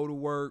just go to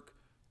work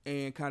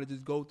and kind of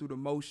just go through the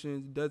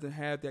motions, doesn't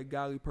have that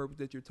godly purpose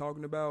that you're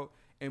talking about,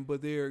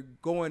 but they're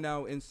going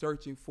out and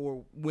searching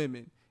for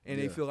women, and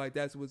they feel like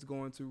that's what's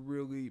going to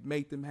really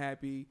make them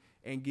happy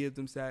and give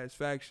them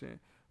satisfaction.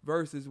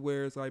 Versus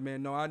where it's like,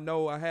 man, no, I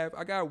know I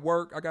got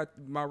work, I got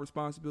my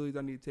responsibilities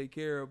I need to take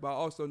care of, but I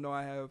also know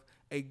I have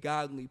a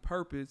godly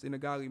purpose and a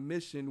godly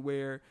mission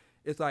where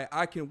it's like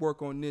I can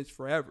work on this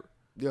forever.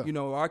 Yeah.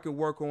 I can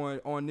work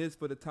on this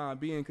for the time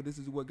being, because this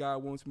is what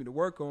God wants me to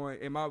work on,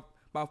 and my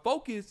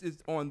focus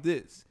is on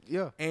this.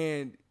 Yeah.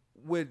 And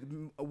what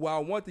I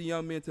want the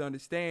young men to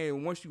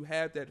understand, once you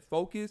have that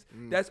focus,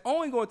 that's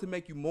only going to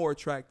make you more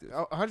attractive.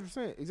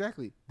 100%,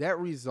 exactly. That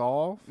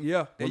resolve.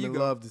 Yeah, there you go.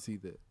 Love to see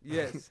that.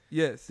 Yes,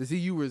 yes. To see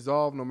you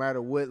resolve no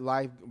matter what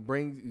life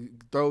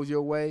throws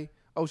your way.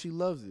 Oh, she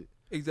loves it.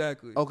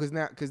 Exactly. Oh,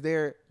 because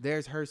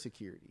there's her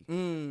security.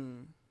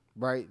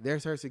 Right,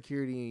 there's her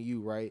security in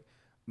you. Right,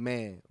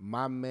 man,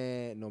 my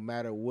man. No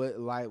matter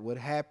what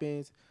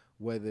happens.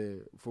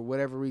 Whether for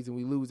whatever reason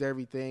we lose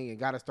everything and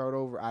got to start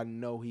over, I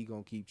know he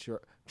going to keep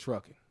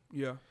trucking.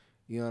 Yeah.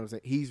 You know what I'm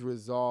saying? He's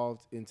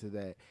resolved into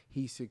that.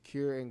 He's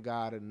secure in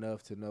God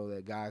enough to know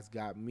that God's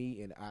got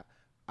me and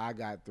I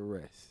got the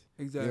rest.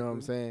 Exactly. You know what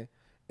I'm saying?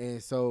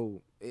 And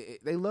so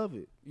they love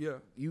it. Yeah.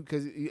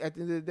 Because at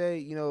the end of the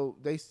day,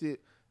 they still,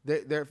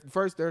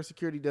 their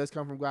security does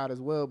come from God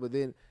as well, but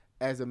then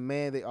as a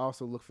man, they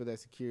also look for that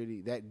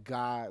security, that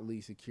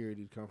godly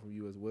security to come from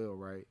you as well,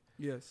 right?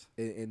 Yes.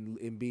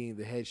 In being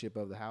the headship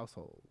of the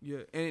household.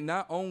 Yeah. And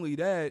not only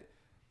that,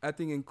 I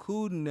think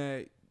including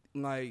that,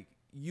 like,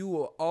 you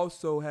will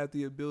also have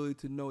the ability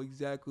to know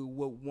exactly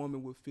what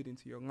woman will fit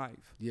into your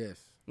life. Yes.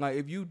 Like,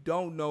 if you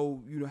don't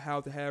know,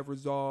 how to have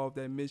resolve,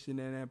 that mission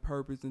and that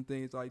purpose and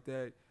things like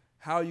that,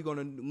 how are you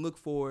gonna look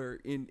for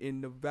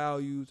in the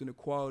values and the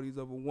qualities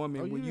of a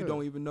woman when you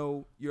don't even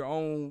know your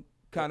own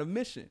kind of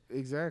mission?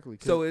 Exactly.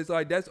 So it's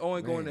like that's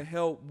only going to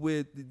help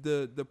with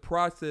the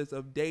process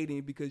of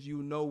dating, because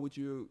you know what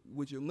you're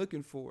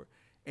looking for.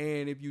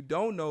 And if you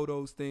don't know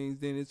those things,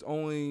 then it's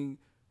only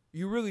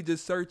you really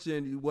just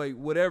searching like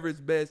whatever is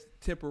best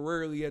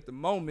temporarily at the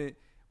moment.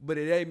 But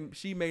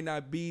she may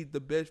not be the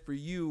best for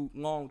you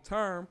long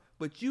term.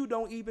 But you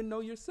don't even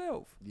know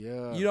yourself.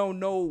 Yeah. You don't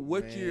know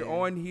what you're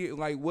on here,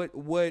 like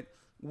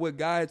what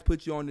God has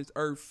put you on this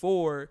earth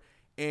for,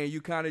 and you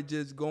kind of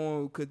just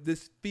going because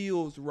this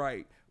feels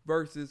right.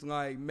 Versus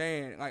like,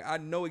 man, like I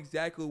know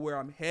exactly where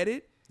I'm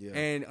headed,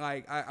 and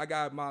like I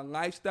got my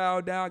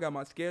lifestyle down, I got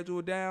my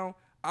schedule down.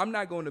 I'm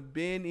not going to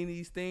bend in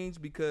these things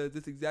because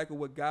it's exactly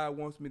what God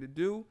wants me to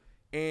do.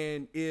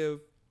 And if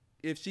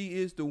she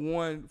is the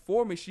one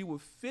for me, she will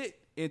fit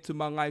into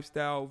my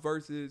lifestyle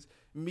versus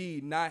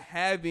me not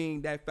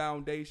having that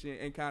foundation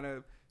and kind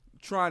of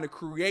trying to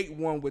create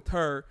one with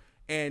her.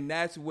 And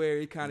that's where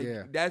it kind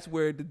of that's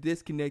where the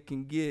disconnect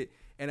can get.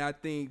 And I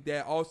think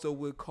that also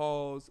would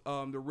cause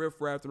the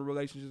riffraff in the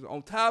relationships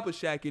on top of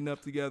shacking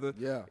up together.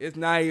 Yeah, it's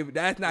not even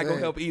that's not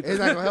gonna help either. It's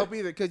not gonna help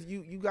either because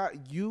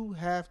you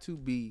have to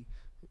be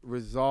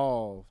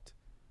resolved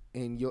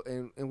in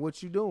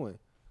what you're doing.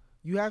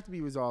 You have to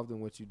be resolved in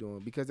what you're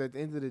doing because at the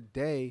end of the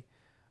day,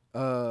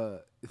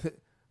 the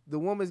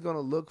woman's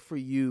gonna look for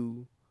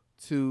you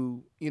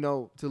to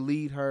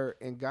lead her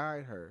and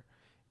guide her.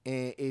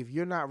 And if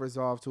you're not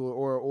resolved to it,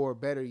 or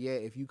better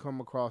yet, if you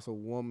come across a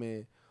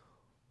woman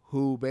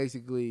who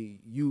basically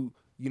you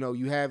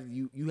have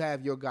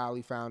your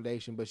godly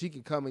foundation, but she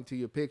can come into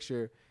your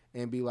picture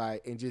and be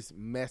like and just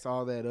mess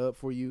all that up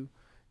for you,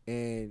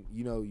 and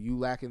you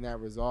lacking that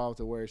resolve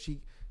to where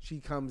she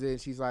comes in,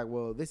 she's like,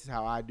 well, this is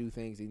how I do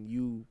things, and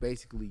you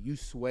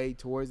sway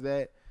towards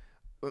that,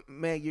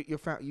 man,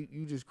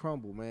 you just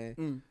crumble,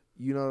 man.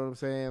 You know what I'm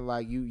saying?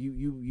 Like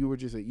you were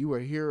just you were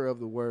a hearer of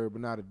the word,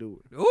 but not a doer.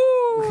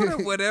 Ooh,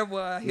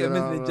 whatever. I hear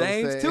Mr.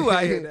 James too.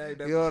 I hear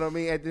that. You know what I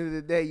mean? At the end of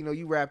the day,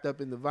 you wrapped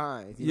up in the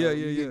vines. You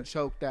getting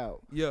choked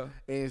out. Yeah,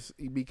 and it's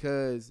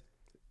because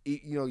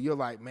you're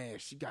like, man,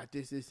 she got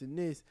this, and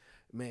this.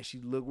 Man, she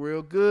look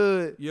real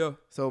good. Yeah.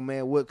 So,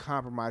 man, what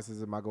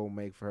compromises am I gonna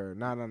make for her?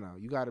 No.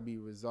 You got to be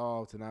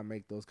resolved to not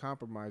make those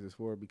compromises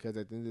for her because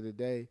at the end of the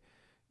day,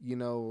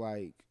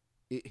 like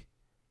it.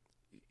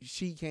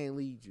 She can't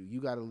lead you.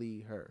 You got to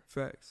lead her.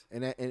 Facts.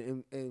 And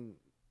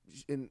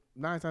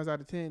 9 times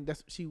out of 10,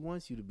 she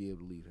wants you to be able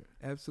to lead her.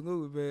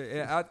 Absolutely, man.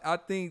 And I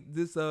think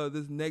this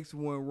next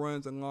one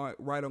runs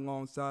right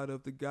alongside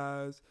of the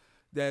guys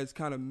that's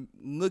kind of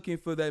looking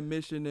for that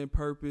mission and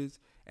purpose.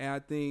 And I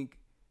think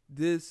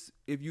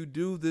if you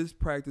do this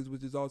practice,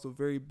 which is also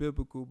very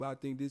biblical, but I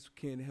think this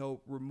can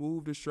help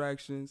remove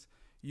distractions.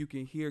 You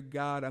can hear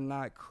God a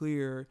lot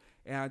clearer,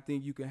 and I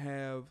think you can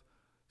have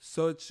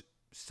such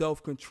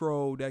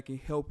self-control that can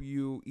help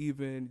you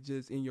even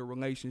just in your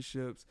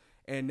relationships,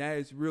 and that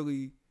is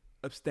really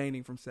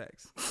abstaining from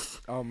sex.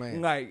 Oh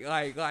man, like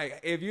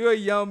if you're a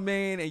young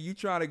man and you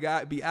trying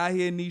to be out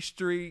here in these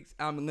streets,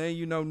 I'm letting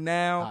you know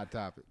now. Hot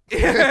topic.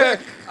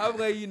 I'm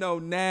letting you know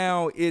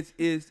now. It's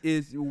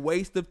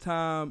waste of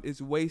time.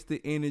 It's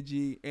wasted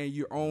energy, and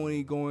you're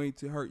only going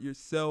to hurt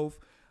yourself.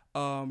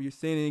 You're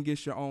sinning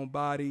against your own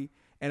body,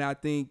 and I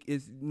think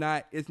it's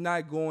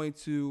going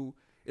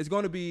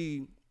to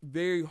be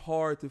very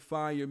hard to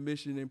find your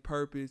mission and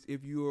purpose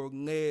if you are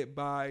led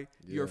by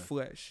your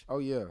flesh. Oh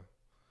yeah,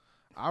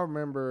 I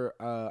remember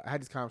I had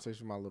this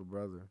conversation with my little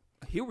brother.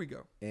 Here we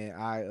go. And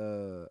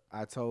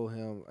I told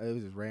him, it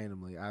was just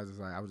randomly. I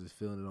was just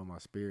feeling it on my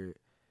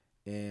spirit,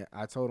 and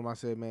I told him, I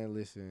said, man,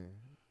 listen,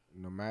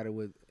 no matter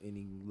what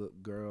any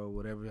girl,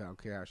 whatever, I don't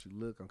care how she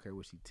look, I don't care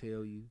what she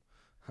tell you,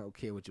 I don't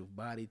care what your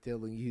body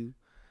telling you,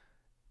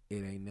 it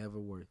ain't never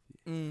worth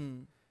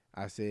it.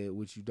 I said,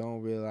 what you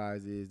don't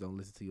realize is don't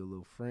listen to your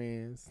little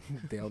friends.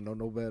 They don't know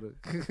no better.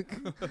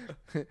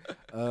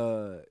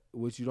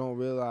 What you don't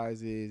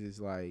realize is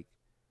like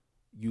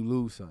you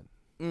lose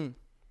something.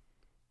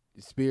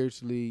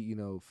 Spiritually,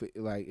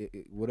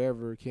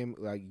 whatever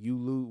you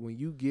lose when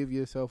you give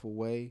yourself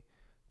away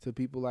to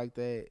people like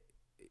that,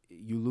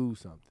 you lose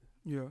something.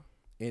 Yeah.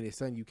 And it's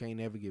something you can't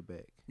never get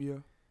back. Yeah.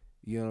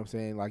 You know what I'm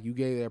saying? Like you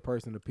gave that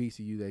person a piece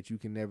of you that you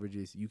can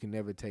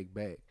never take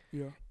back.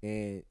 Yeah.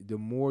 And the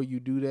more you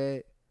do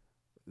that,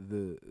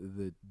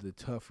 the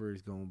tougher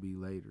it's gonna be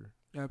later.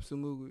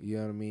 Absolutely. You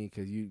know what I mean?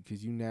 Because you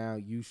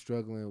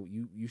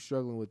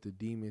struggling with the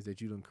demons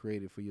that you done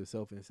created for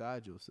yourself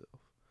inside yourself.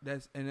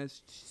 That's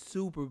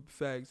super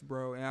facts,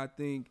 bro. And I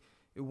think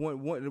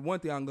one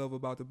thing I love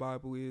about the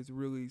Bible is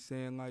really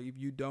saying like if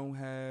you don't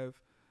have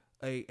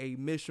a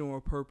mission or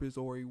purpose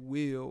or a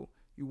will,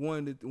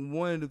 one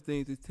of the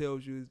things it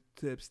tells you is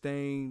to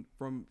abstain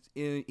from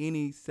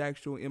any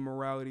sexual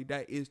immorality.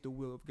 That is the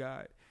will of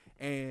God.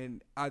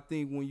 And I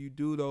think when you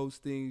do those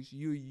things,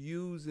 you're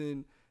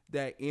using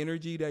that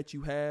energy that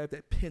you have,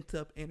 that pent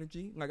up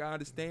energy, like I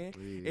understand,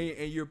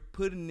 and you're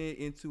putting it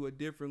into a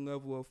different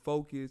level of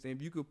focus. And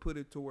if you could put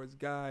it towards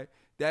God,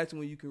 that's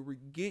when you can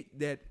get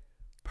that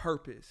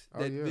purpose, Oh,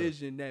 that yeah.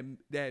 vision,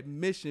 that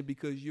mission,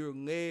 because you're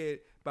led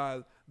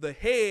by the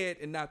head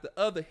and not the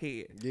other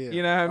head. Yeah.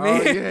 You know what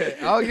I mean? Oh yeah.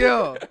 Oh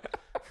yeah.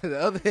 The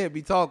other head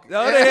be talking. The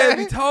other head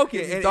be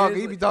talking.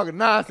 He be talking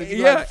nonsense. You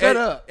Yeah, like, shut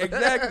up.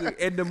 Exactly.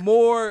 And the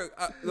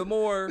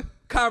more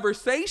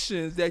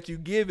conversations that you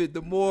give it,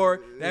 the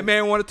more that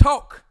man want to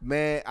talk.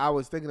 Man, I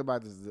was thinking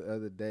about this the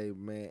other day,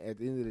 man. At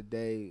the end of the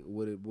day,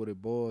 what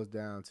it boils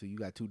down to, you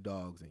got two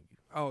dogs in you.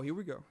 Oh, here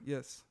we go.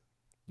 Yes.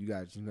 You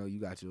got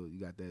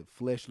that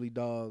fleshly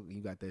dog, and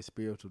you got that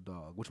spiritual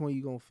dog. Which one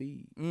you gonna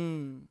feed?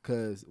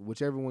 Because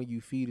whichever one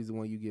you feed is the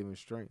one you giving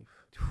strength.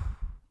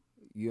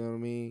 You know what I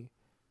mean?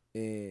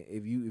 And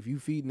if you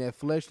feeding that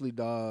fleshly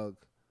dog,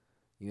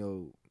 you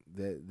know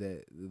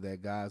that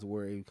God's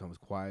word becomes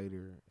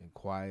quieter and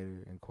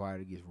quieter and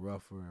quieter, gets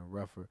rougher and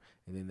rougher,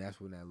 and then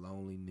that's when that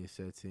loneliness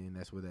sets in.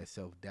 That's where that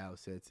self-doubt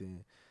sets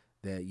in.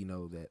 That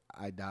that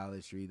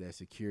idolatry, that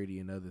security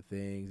and other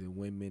things, and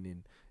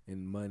women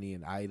and money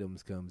and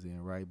items comes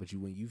in, right? But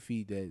when you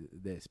feed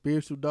that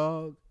spiritual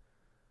dog,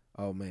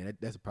 oh man,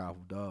 that's a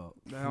powerful dog.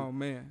 Oh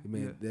man,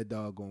 that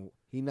dog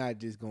he not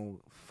just gonna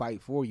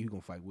fight for you, he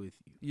gonna fight with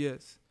you.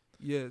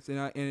 Yes,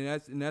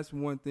 and that's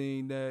one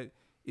thing that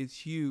is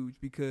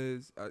huge,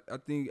 because I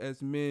think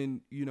as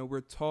men, we're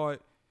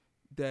taught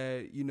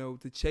that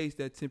to chase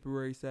that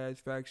temporary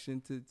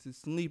satisfaction, to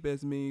sleep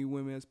as many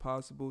women as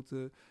possible,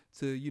 to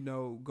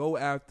go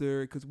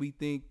after, because we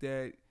think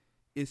that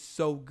it's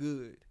so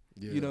good.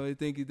 Yeah. They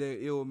think that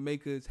it will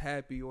make us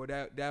happy, or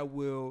that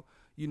will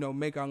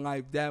make our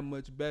life that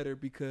much better,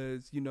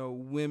 because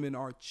women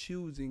are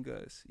choosing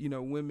us.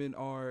 Women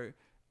are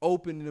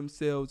opening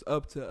themselves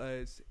up to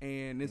us,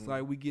 and it's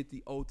like we get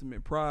the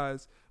ultimate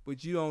prize,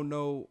 but you don't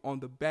know on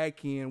the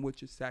back end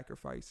what you're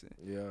sacrificing.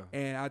 Yeah.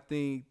 And I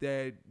think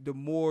that the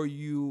more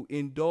you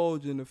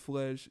indulge in the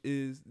flesh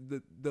is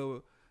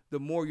the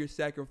more you're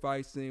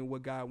sacrificing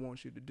what God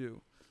wants you to do.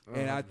 100%.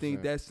 And I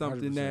think that's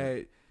something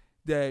 100%.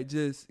 that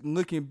just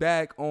looking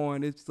back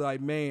on, it's like,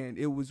 man,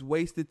 it was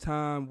wasted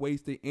time,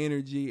 wasted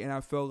energy, and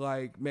I felt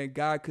like, man,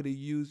 God could have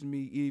used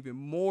me even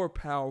more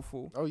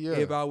powerful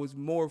if I was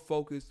more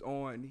focused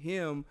on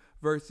him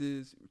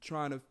versus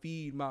trying to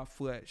feed my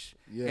flesh.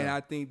 Yeah. And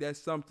I think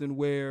that's something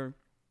where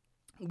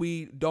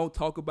we don't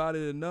talk about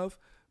it enough,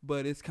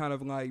 but it's kind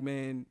of like,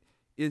 man,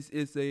 it's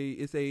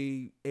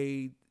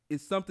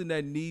something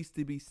that needs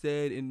to be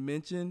said and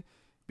mentioned,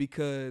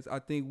 because I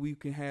think we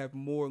can have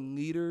more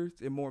leaders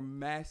and more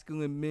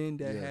masculine men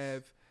that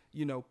have,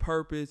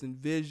 purpose and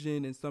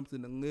vision and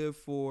something to live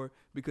for,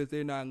 because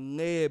they're not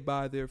led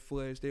by their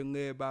flesh. They're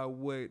led by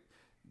what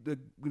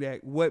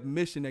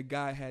mission that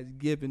God has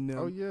given them.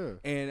 Oh, yeah.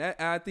 And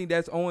I think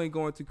that's only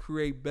going to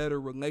create better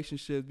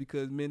relationships,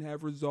 because men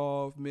have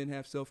resolve, men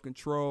have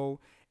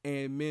self-control,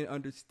 and men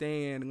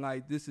understand,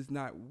 like, this is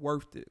not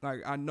worth it.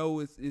 Like, I know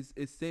it's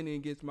sinning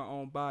against my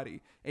own body.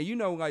 And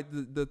like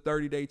the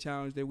 30-day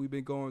challenge that we've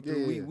been going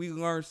through, we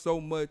learned so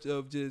much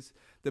of just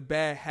the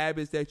bad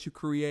habits that you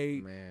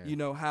create,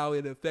 how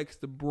it affects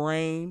the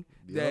brain,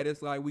 that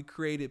it's like we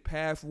created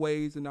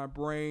pathways in our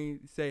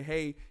brain, say,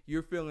 hey,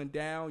 you're feeling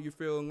down, you're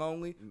feeling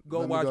lonely,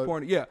 go watch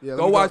porn.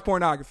 Go watch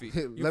pornography.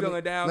 You're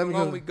feeling down,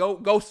 lonely,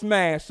 go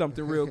smash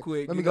something real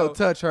quick. Let me go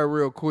touch her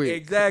real quick.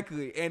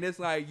 Exactly. And it's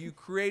like you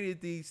created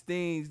these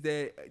things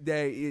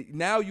that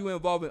now you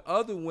involving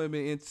other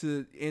women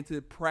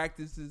into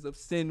practices of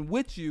sin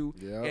with you.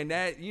 Yep. And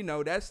that,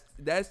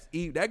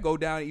 that go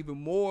down even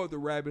more of the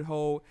rabbit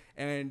hole,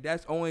 and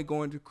that's only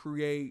going to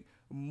create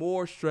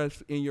more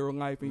stress in your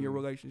life and your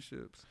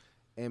relationships.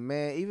 And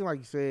man, even like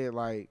you said,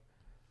 like,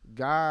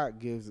 God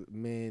gives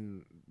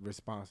men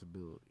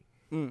responsibility.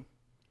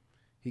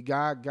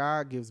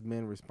 God gives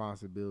men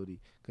responsibility,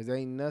 because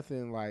ain't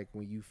nothing like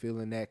when you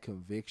feeling that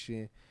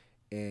conviction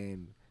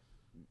and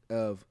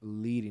of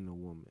leading a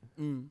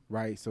woman,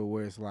 right? So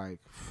where it's like,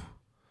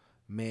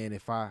 man,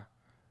 if I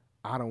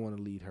don't want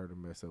to lead her to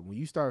mess up. When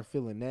you start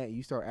feeling that,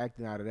 you start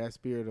acting out of that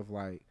spirit of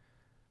like,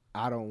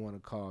 I don't want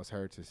to cause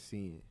her to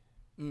sin.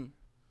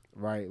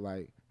 Right?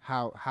 Like,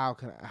 how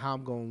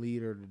I'm gonna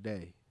lead her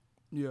today?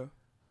 Yeah.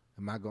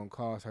 Am I gonna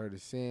cause her to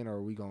sin, or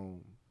are we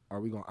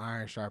gonna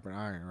iron sharpen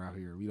iron out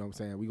here? You know what I'm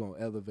saying? We gonna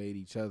elevate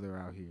each other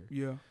out here.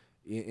 Yeah.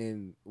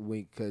 And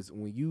because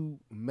when you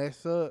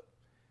mess up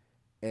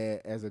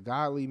as a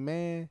godly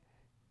man,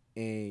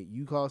 and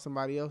you call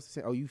somebody else to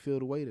sin, you feel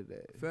the weight of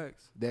that.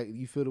 Facts. That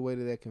you feel the weight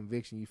of that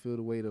conviction. You feel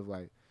the weight of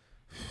like,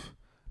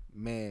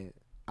 man,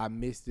 I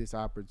missed this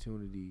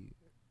opportunity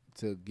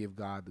to give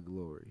God the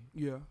glory.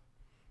 Yeah.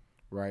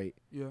 Right.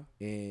 Yeah.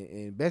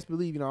 And best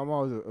believe, I'm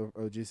always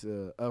just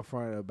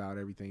upfront about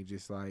everything.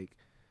 Just like,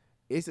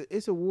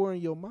 it's a war in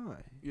your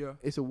mind. Yeah.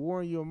 It's a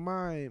war in your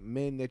mind,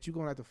 man, that you're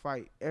gonna have to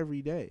fight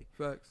every day.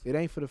 Facts. It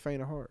ain't for the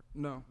faint of heart.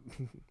 No,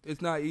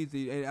 it's not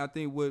easy. And I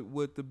think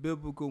what the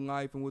biblical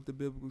life and what the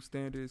biblical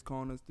standard is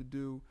calling us to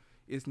do,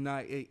 it's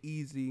not an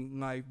easy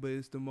life, but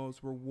it's the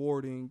most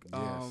rewarding.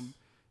 Yes.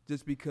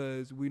 Just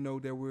because we know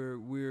that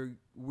we're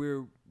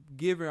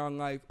giving our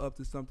life up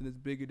to something that's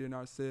bigger than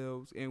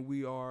ourselves, and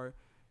we are,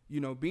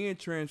 being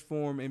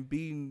transformed and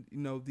beating,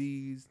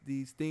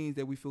 these things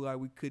that we feel like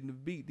we couldn't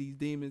have beat, these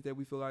demons that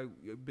we feel like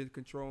have been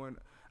controlling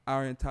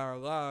our entire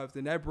lives.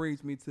 And that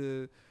brings me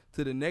to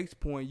the next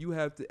point. You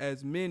have to,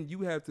 as men,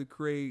 you have to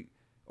create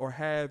or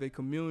have a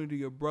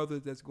community of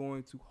brothers that's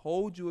going to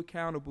hold you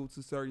accountable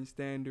to certain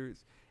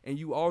standards. And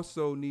you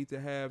also need to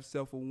have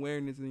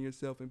self-awareness in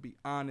yourself and be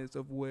honest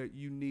of what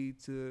you need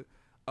to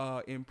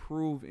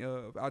improve.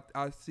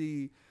 I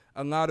see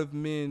a lot of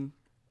men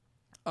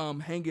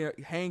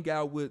hang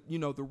out with,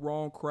 the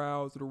wrong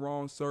crowds, the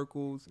wrong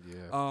circles.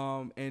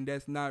 Yeah. And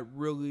that's not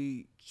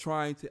really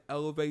trying to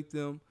elevate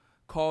them,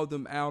 call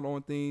them out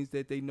on things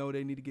that they know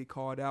they need to get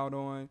called out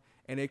on.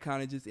 And they're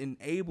kind of just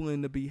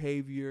enabling the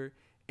behavior.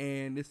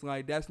 And it's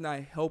like, that's not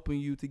helping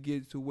you to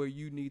get to where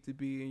you need to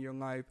be in your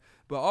life.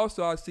 But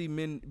also I see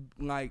men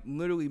like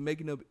literally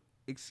making up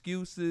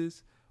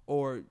excuses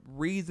or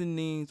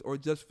reasonings or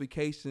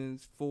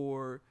justifications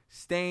for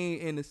staying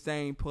in the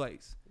same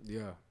place.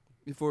 Yeah.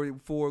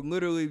 For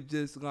literally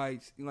just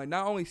like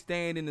not only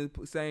staying in the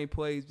same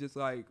place just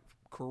like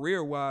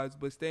career wise,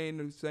 but staying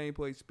in the same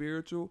place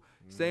spiritual,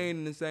 staying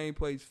in the same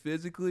place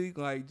physically,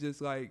 like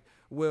just like,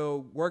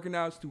 well, working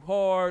out's too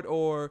hard,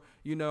 or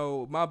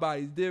my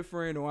body's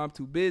different, or I'm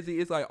too busy.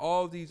 It's like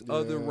all these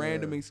other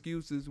random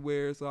excuses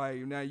where it's like,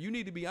 now you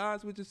need to be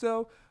honest with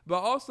yourself,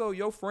 but also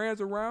your friends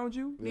around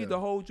you need to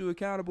hold you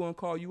accountable and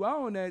call you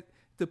out on that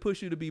to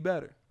push you to be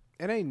better.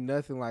 It ain't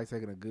nothing like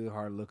taking a good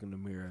hard look in the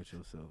mirror at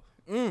yourself.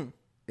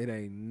 It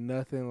ain't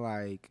nothing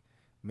like,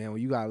 man,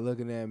 when you gotta look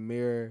in that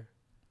mirror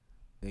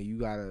and you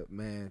gotta,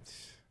 man,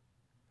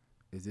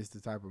 is this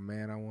the type of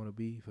man I want to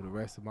be for the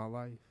rest of my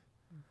life?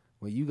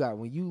 When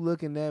you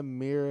look in that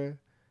mirror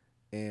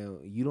and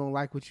you don't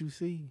like what you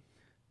see,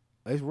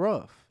 it's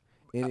rough,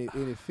 and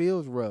it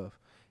feels rough.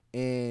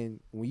 And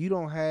when you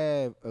don't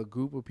have a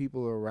group of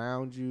people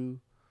around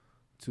you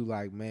to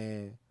like,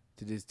 man,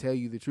 to just tell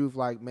you the truth,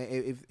 like, man,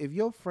 if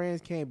your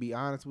friends can't be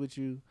honest with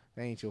you,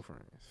 they ain't your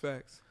friends.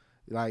 Facts.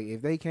 Like,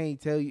 if they can't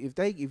tell you,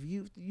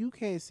 if you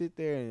can't sit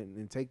there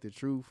and take the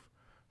truth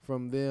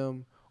from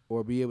them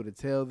or be able to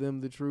tell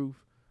them the truth,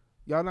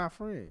 y'all not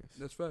friends.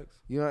 That's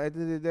facts. At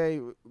the end of the day,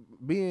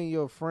 being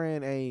your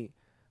friend ain't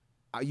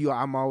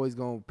I'm always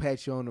gonna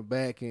pat you on the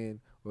back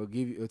or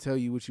give you or tell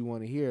you what you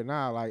want to hear.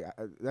 Nah, like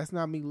that's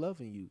not me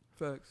loving you.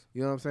 Facts.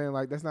 You know what I'm saying?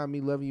 Like, that's not me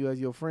loving you as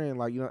your friend.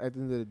 Like, at the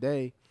end of the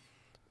day,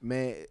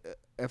 man,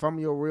 if I'm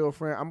your real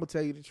friend, I'm gonna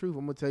tell you the truth.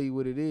 I'm gonna tell you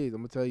what it is.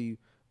 I'm gonna tell you,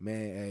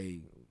 man,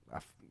 hey,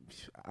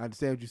 I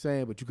understand what you're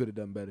saying, but you could have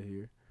done better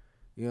here.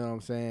 You know what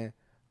I'm saying?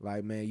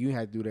 Like, man, you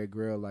had to do that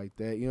girl like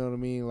that. You know what I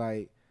mean?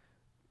 Like,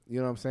 you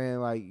know what I'm saying?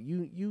 Like,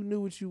 you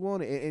knew what you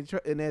wanted.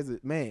 And as a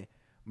man,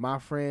 my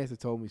friends have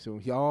told me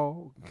some.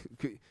 Y'all,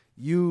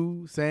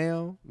 you,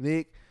 Sam,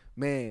 Nick,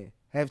 man,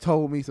 have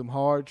told me some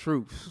hard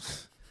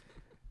truths.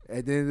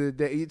 At the end of the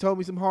day, you told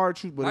me some hard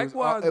truths, but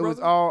likewise, it was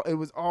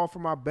all for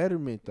my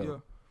betterment, though.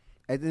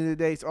 Yeah. At the end of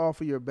the day, it's all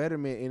for your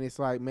betterment, and it's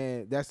like,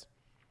 man,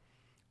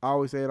 I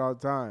always say it all the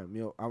time.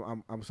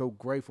 I'm so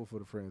grateful for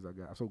the friends I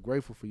got. I'm so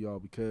grateful for y'all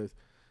because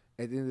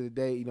at the end of the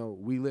day,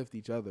 we lift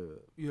each other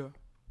up. Yeah.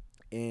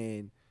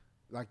 And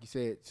like you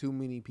said, too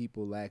many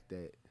people lack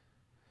that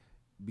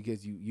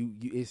because you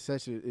it's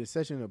such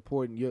an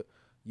important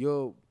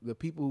the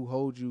people who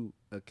hold you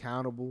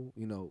accountable,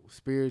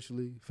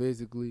 spiritually,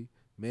 physically,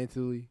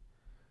 mentally,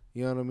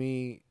 you know what I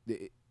mean?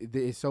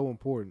 It's so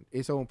important.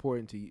 It's so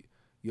important to you.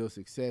 Your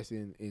success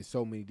in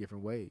so many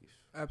different ways.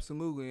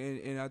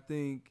 Absolutely. And I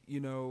think,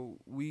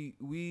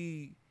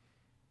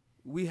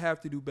 we have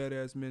to do better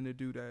as men to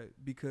do that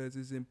because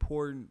it's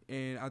important,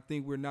 and I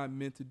think we're not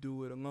meant to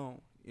do it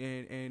alone.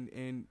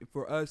 And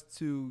for us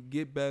to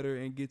get better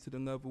and get to the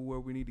level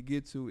where we need to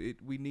get to,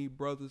 we need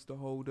brothers to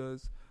hold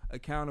us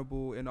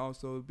accountable and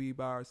also be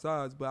by our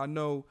sides. But I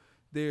know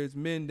there's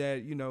men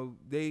that,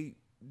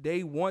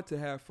 they want to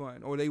have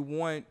fun, or they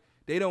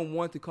don't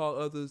want to call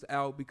others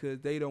out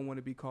because they don't want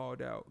to be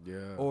called out.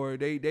 Yeah. Or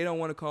they don't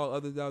want to call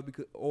others out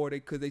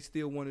because they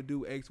still want to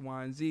do X,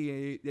 Y, and Z,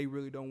 and they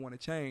really don't want to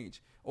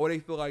change. Or they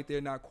feel like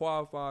they're not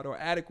qualified or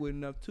adequate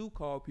enough to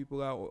call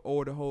people out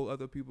or to hold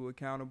other people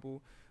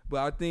accountable.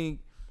 But I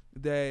think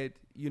that,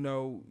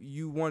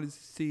 you want to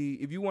see,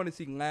 if you want to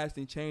see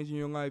lasting change in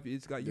your life,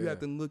 it's like you have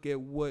to look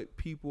at what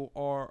people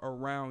are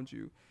around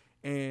you.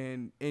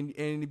 And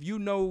if you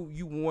know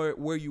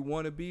where you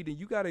want to be, then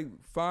you got to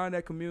find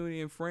that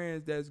community and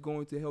friends that's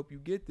going to help you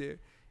get there.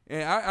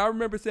 And I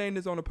remember saying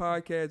this on the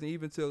podcast, and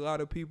even to a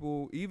lot of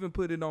people, even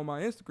put it on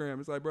my Instagram.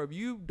 It's like, bro, if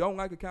you don't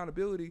like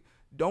accountability,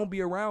 don't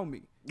be around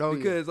me.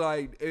 Because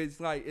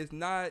it's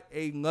not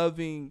a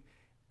loving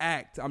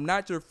act. I'm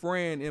not your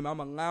friend, and I'm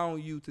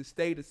allowing you to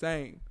stay the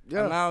same.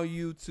 Yeah. Allowing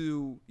you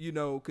to,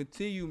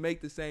 continue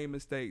make the same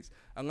mistakes.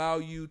 Allow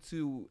you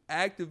to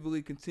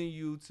actively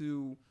continue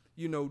to,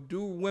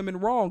 do women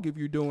wrong if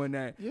you're doing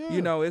that.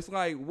 Yeah. It's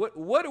like,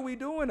 what are we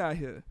doing out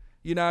here?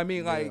 You know what I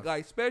mean? Like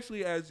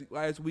especially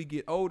as we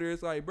get older,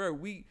 it's like, bro,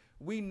 we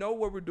know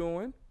what we're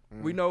doing.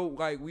 We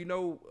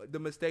know the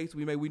mistakes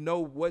we make. We know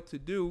what to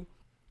do.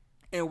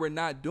 and we're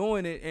not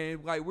doing it,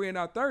 and like we're in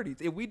our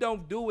 30s. If we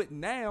don't do it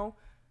now,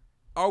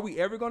 are we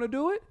ever going to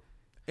do it?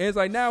 And it's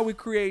like now we're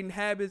creating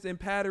habits and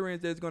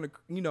patterns that's going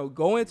to,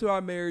 go into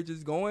our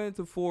marriages, go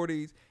into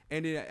 40s.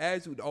 And then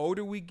as the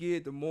older we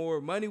get, the more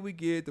money we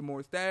get, the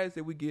more status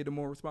that we get, the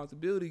more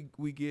responsibility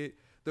we get,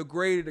 the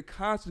greater the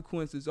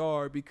consequences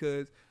are,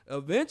 because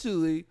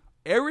eventually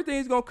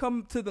everything's going to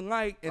come to the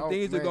light and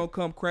things are going to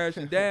come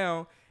crashing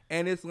down.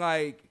 And it's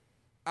like,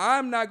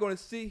 I'm not going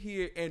to sit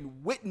here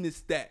and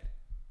witness that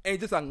and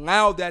just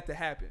allow that to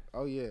happen.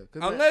 Oh, yeah.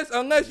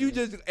 Unless you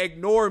just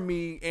ignore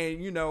me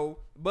and,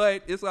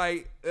 but it's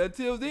like,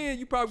 until then,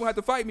 you probably going to have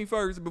to fight me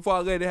first before I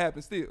let it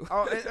happen still.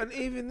 And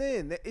even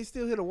then, it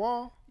still hit a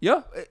wall.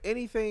 Yeah.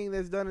 Anything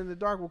that's done in the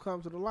dark will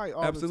come to the light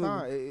all the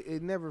time.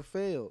 It never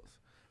fails.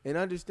 And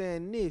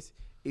understand this,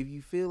 if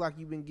you feel like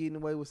you've been getting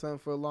away with something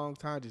for a long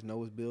time, just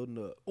know it's building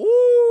up.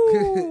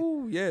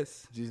 Ooh,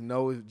 yes. Just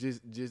know it.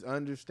 Just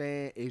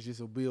understand it's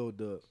just a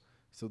build up.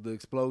 So the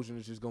explosion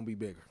is just gonna be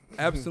bigger.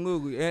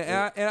 Absolutely,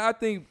 and I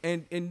think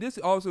and this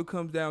also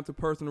comes down to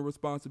personal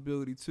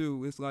responsibility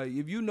too. It's like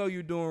if you know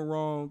you're doing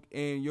wrong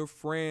and your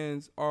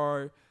friends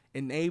are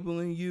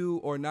enabling you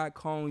or not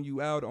calling you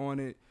out on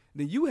it,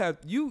 then you have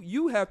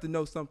to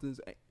know something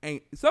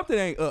ain't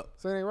up.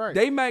 So it ain't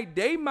right.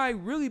 They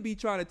might really be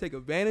trying to take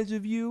advantage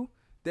of you.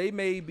 They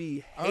may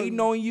be hating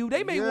on you.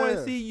 They may want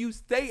to see you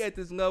stay at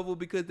this level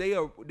because they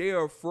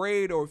are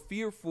afraid or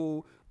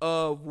fearful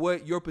of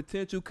what your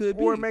potential could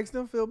be. Or it makes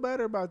them feel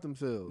better about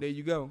themselves. There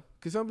you go.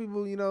 Because some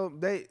people,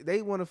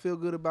 they want to feel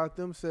good about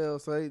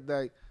themselves. So they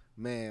like,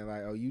 man,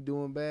 like, oh, you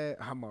doing bad?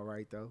 I'm all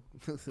right, though.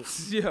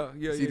 Yeah.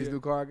 See this new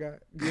car I got?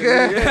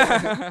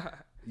 Yeah.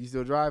 You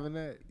still driving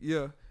that?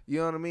 Yeah. You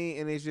know what I mean?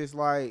 And it's just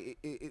like,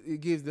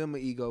 it gives them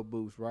an ego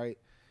boost, right?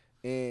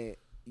 And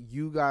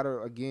you got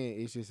to, again,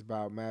 it's just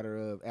about a matter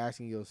of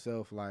asking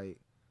yourself, like,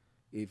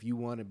 if you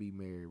want to be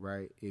married,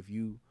 right? If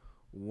you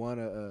want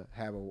to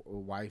have a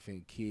wife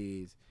and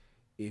kids,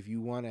 if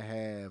you want to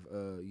have,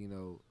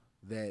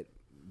 that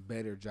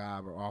better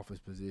job or office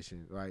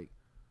position, like,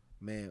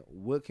 man,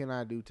 what can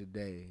I do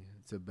today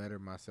to better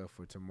myself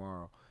for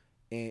tomorrow?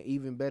 And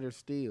even better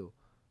still,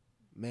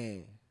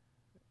 man,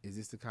 is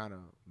this the kind of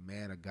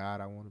man of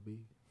God I want to be?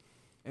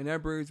 And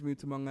that brings me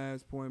to my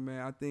last point,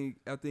 man. I think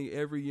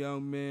every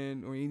young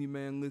man or any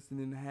man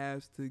listening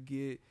has to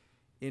get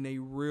in a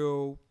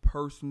real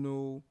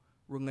personal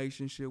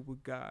relationship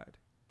with God.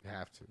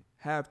 Have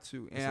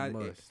to.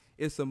 And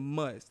it's a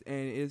must.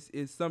 And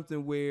it's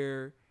something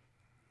where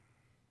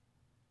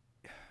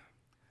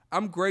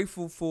I'm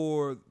grateful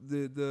for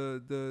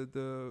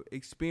the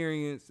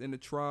experience and the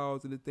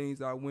trials and the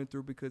things I went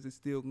through, because it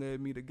still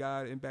led me to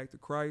God and back to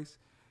Christ.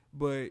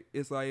 But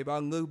it's like, if I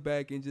look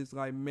back and just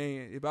like,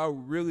 man, if I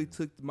really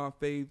took my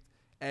faith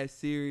as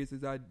serious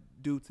as I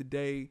do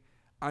today,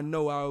 I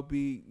know I would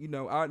be,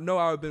 I know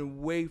I would have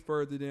been way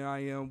further than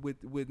I am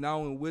with not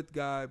only with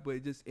God,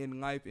 but just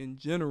in life in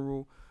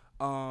general,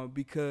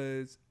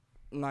 because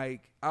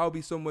like I'll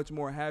be so much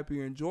more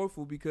happier and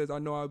joyful because I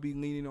know I'll be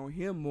leaning on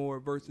Him more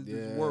versus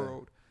this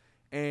world.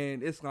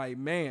 And it's like,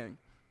 man,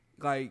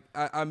 like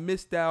I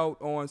missed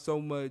out on so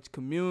much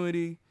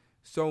community,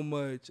 so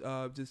much,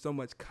 just so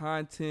much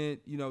content,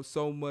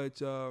 so much,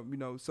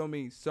 so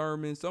many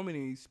sermons, so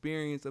many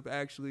experience of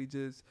actually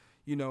just,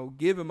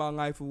 giving my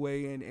life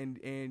away and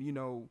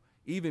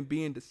even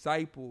being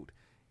discipled.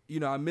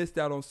 I missed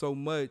out on so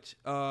much,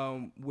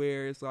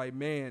 where it's like,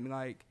 man,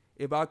 like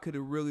if I could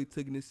have really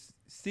taken this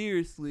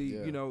seriously,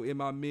 in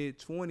my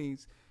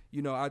mid-20s,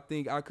 I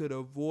think I could have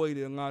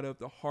avoided a lot of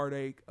the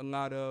heartache, a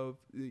lot of,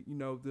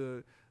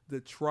 the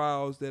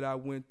trials that I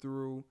went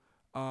through.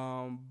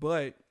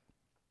 But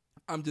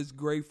I'm just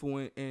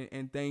grateful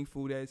and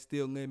thankful that it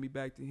still led me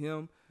back to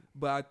Him.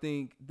 But I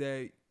think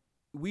that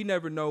we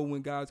never know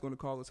when God's going to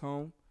call us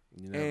home.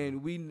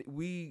 And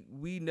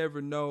we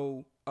never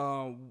know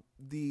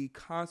the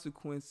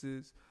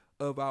consequences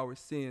of our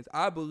sins.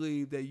 I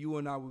believe that you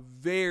and I were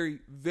very,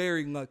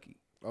 very lucky.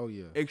 Oh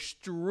yeah.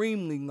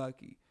 Extremely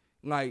lucky.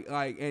 Like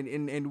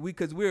and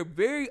because we're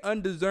very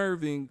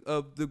undeserving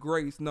of the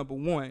grace, number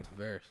one.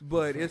 Very.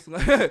 But it's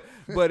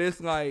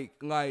like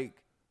like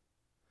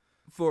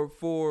for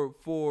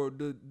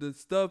the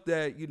stuff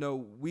that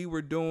we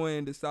were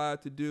doing,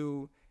 decided to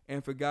do,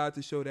 and for God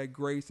to show that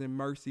grace and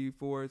mercy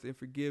for us and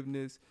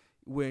forgiveness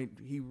when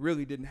He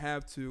really didn't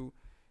have to.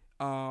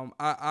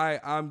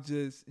 I'm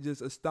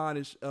just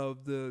astonished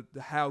of the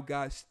how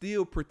God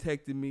still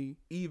protected me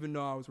even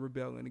though I was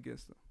rebelling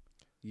against Him.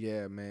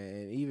 Yeah, man,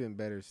 and even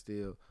better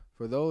still,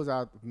 for those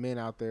men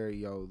out there,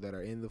 that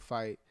are in the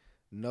fight,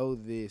 know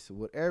this: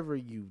 whatever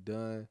you've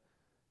done,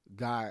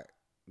 God,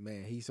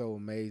 man, He's so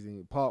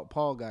amazing.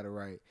 Paul got it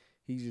right.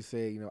 He just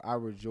said, I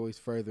rejoice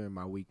further in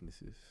my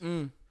weaknesses.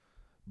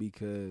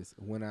 Because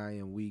when I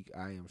am weak,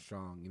 I am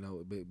strong.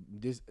 But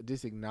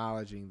just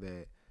acknowledging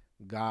that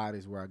God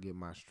is where I get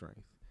my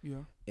strength.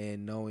 Yeah.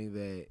 And knowing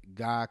that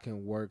God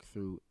can work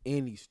through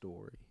any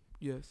story.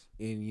 Yes.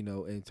 And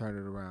and turn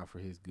it around for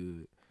His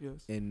good.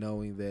 Yes. And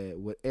knowing that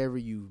whatever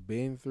you've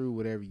been through,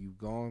 whatever you've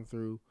gone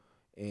through,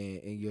 and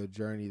in your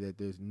journey that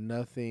there's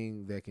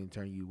nothing that can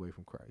turn you away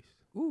from Christ.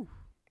 Ooh.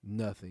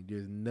 Nothing.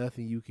 There's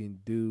nothing you can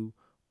do.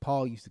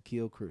 Paul used to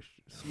kill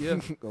Christians. Yeah,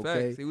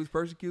 okay. facts. He was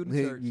persecuting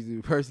the church. He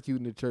was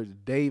persecuting the church.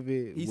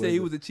 David. He said he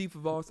was the chief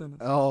of all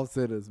sinners. All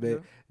sinners, man. Yeah.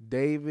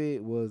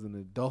 David was an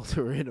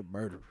adulterer and a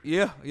murderer.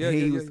 Yeah.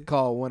 He was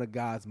called one of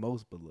God's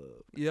most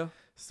beloved. Yeah.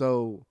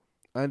 So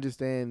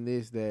understand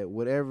this: that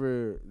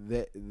whatever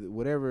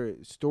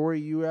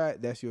story you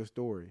at, that's your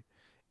story,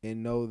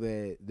 and know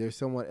that there's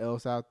someone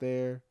else out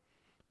there.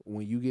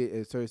 When you get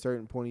at a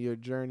certain point of your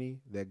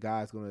journey, that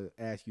God's going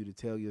to ask you to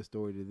tell your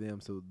story to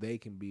them so they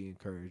can be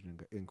encouraged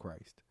in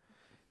Christ.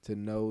 To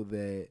know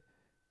that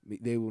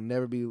they will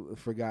never be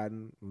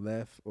forgotten,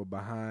 left, or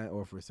behind,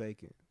 or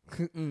forsaken.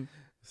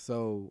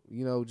 So,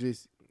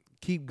 just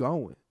keep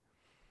going.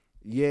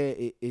 Yeah,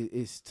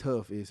 it's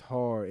tough. It's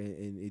hard.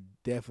 And it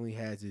definitely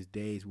has its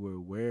days where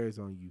it wears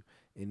on you.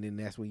 And then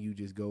that's when you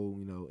just go,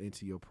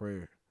 into your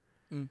prayer.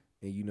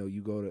 And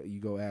you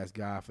go ask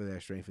God for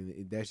that strength,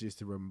 and that's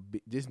just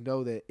just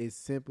know that it's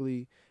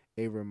simply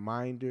a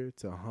reminder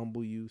to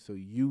humble you, so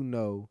you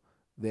know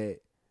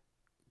that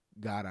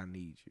God, I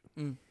need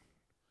you,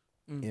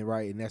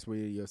 and that's where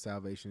your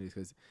salvation is,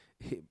 because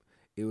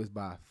it was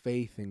by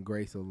faith and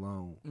grace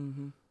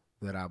alone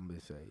that I've been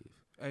saved.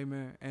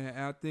 Amen. And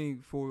I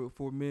think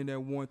for men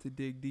that want to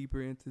dig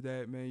deeper into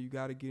that, man, you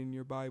got to get in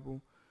your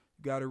Bible,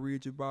 you got to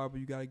read your Bible,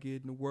 you got to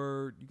get in the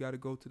Word, you got to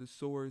go to the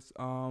source.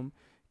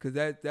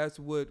 Because that's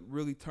what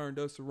really turned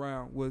us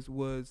around was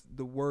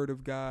the Word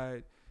of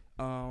God,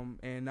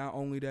 and not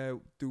only that,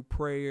 through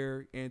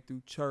prayer and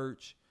through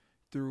church,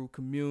 through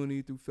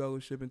community, through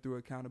fellowship, and through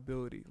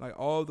accountability. Like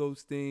all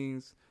those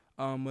things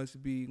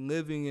must be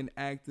living and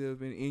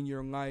active and in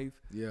your life.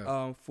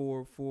 Yeah.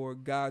 For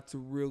God to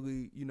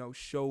really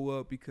show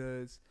up,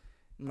 because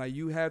like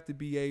you have to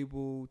be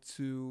able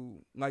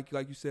to like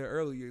you said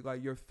earlier,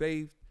 like your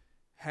faith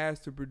has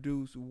to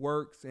produce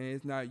works, and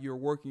it's not you're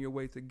working your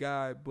way to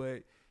God,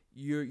 but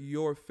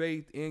your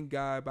faith in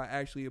God by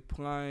actually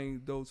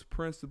applying those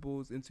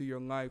principles into your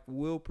life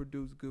will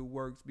produce good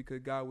works, because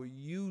God will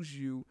use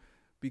you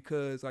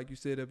because, like you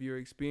said, of your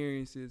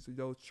experiences,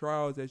 those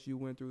trials that you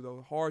went through,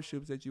 those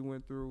hardships that you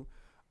went through,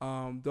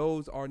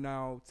 those are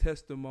now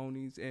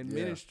testimonies and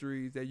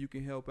ministries that you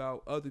can help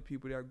out other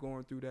people that are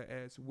going through that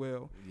as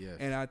well. Yes.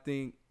 And I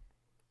think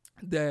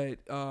that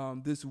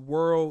this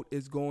world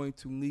is going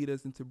to lead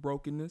us into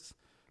brokenness.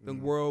 The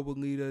world will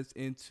lead us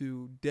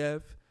into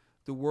death.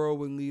 The world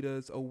will lead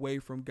us away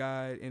from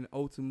God, and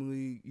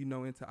ultimately,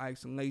 into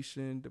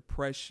isolation,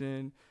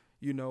 depression,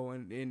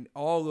 and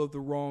all of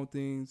the wrong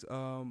things,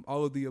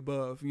 all of the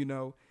above,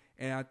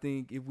 And I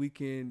think if we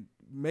can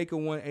make a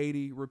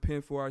 180,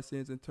 repent for our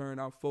sins, and turn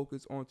our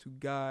focus onto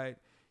God,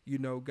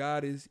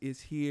 God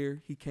is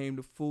here. He came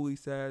to fully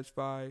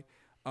satisfy.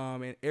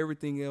 And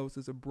everything else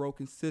is a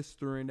broken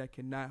cistern that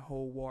cannot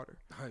hold water.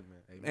 Amen.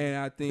 And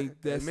I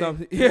think that's Amen.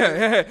 something.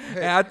 Yeah,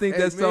 and I think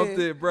that's Amen.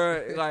 something,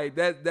 bro. Like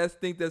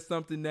that's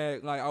something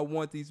that like I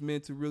want these men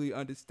to really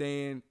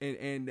understand.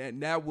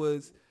 And that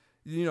was,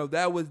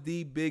 that was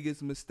the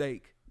biggest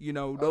mistake.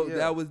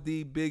 That was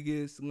the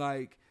biggest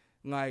like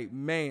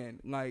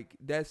man, like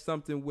that's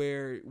something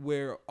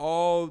where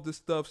all the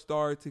stuff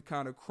started to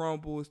kind of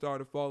crumble,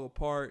 started to fall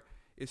apart.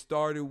 It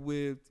started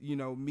with,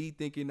 me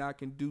thinking I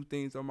can do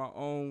things on my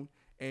own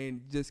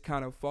and just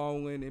kind of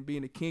falling and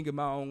being the king of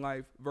my own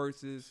life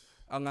versus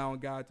allowing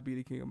God to be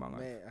the king of my life.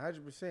 Man,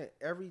 100%.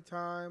 Every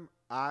time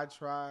I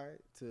try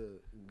to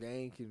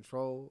gain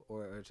control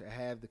or to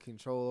have the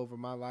control over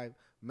my life,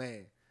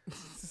 man,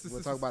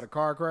 we'll talk about a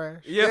car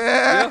crash.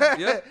 Yeah.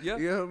 You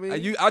know what I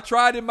mean? I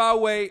tried it my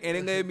way, and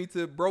it led me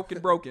to broken.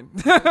 It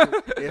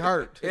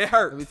hurt. It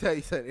hurt. Let me tell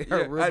you something. It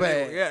hurt real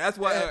bad. Yeah, that's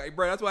why,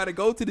 bro. That's why I had to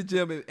go to the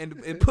gym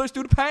and push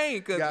through the pain,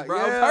 because bro,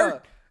 I was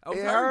hurt.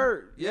 It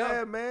hurt.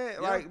 Yeah, man. Yeah.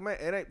 Like, man,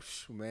 it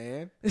ain't,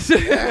 man. At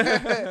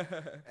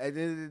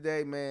the end of the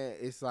day, man,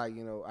 it's like,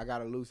 I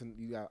gotta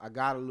loosen. I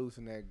gotta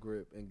loosen that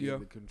grip and give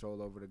the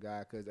control over the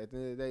guy. Because at the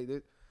end of the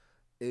day,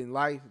 in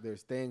life,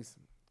 there's things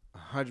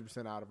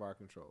 100% out of our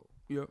control.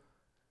 Yep.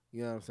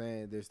 You know what I'm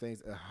saying? There's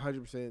things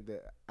 100%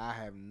 that I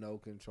have no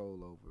control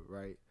over,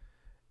 right?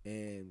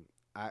 And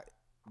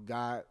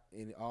God,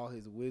 in all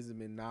His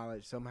wisdom and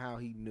knowledge, somehow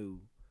He knew.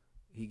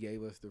 He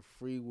gave us the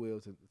free will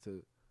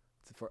to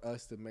for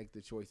us to make the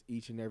choice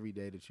each and every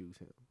day to choose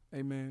Him.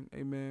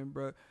 Amen,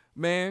 bro.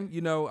 Man,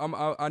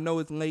 I know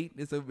it's late.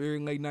 It's a very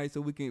late night,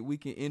 so we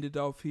can end it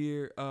off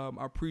here. I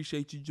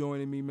appreciate you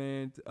joining me,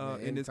 man,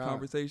 in this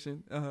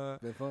conversation.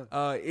 Been fun.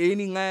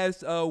 Any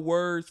last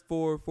words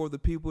for the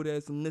people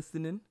that's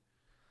listening?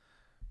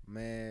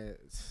 Man,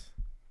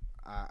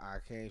 I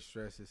can't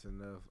stress this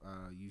enough.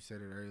 You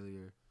said it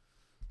earlier.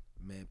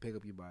 Man, pick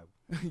up your Bible.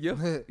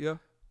 Yeah.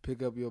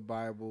 Pick up your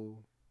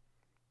Bible.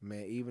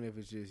 Man, even if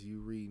it's just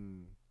you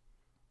reading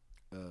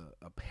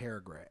a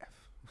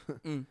paragraph,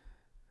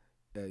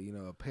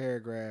 a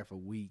paragraph a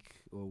week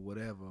or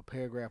whatever, a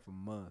paragraph a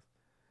month,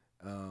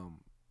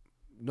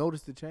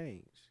 notice the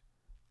change.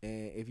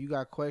 And if you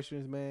got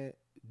questions, man,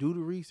 do the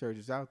research.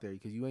 It's out there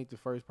because you ain't the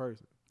first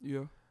person.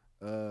 Yeah.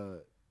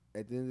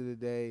 At the end of the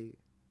day,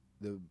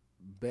 the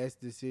best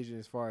decision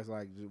as far as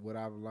like what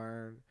I've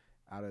learned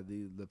out of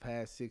the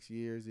past 6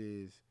 years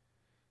is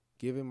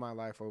giving my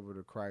life over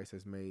to Christ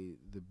has made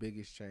the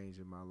biggest change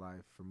in my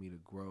life for me to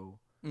grow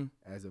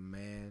as a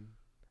man,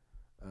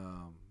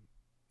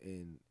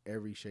 in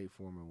every shape,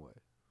 form, and way.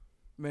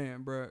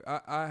 Man, bro,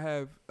 I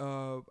have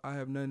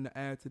nothing to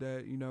add to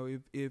that. You know,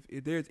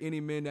 if there's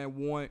any men that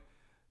want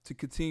to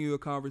continue a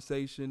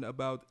conversation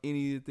about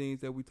any of the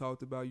things that we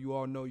talked about, you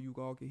all know you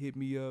all can hit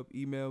me up,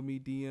 email me,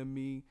 DM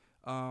me,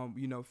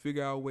 you know,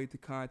 figure out a way to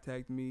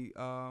contact me,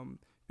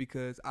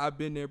 because I've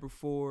been there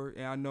before,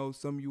 and I know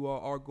some of you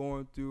all are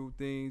going through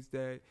things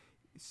that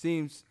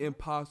seems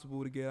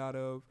impossible to get out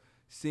of,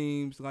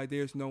 seems like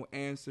there's no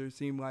answer,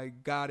 seems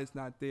like God is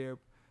not there,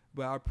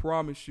 but I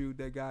promise you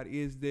that God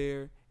is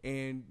there,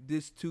 and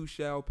this too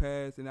shall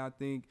pass, and I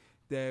think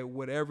that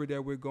whatever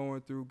that we're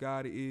going through,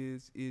 God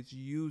is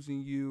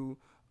using you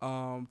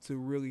to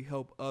really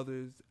help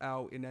others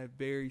out in that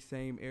very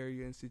same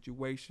area and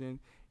situation.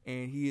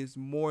 And he is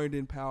more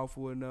than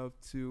powerful enough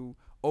to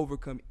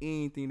overcome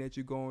anything that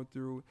you're going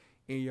through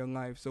in your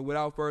life. So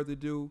without further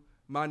ado,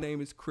 my name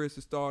is Chris,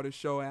 the star of the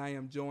show, and I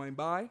am joined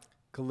by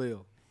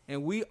Khalil.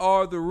 And we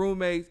are the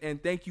roommates,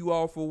 and thank you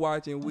all for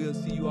watching. We'll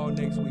see you all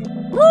next week.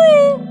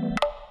 Woo!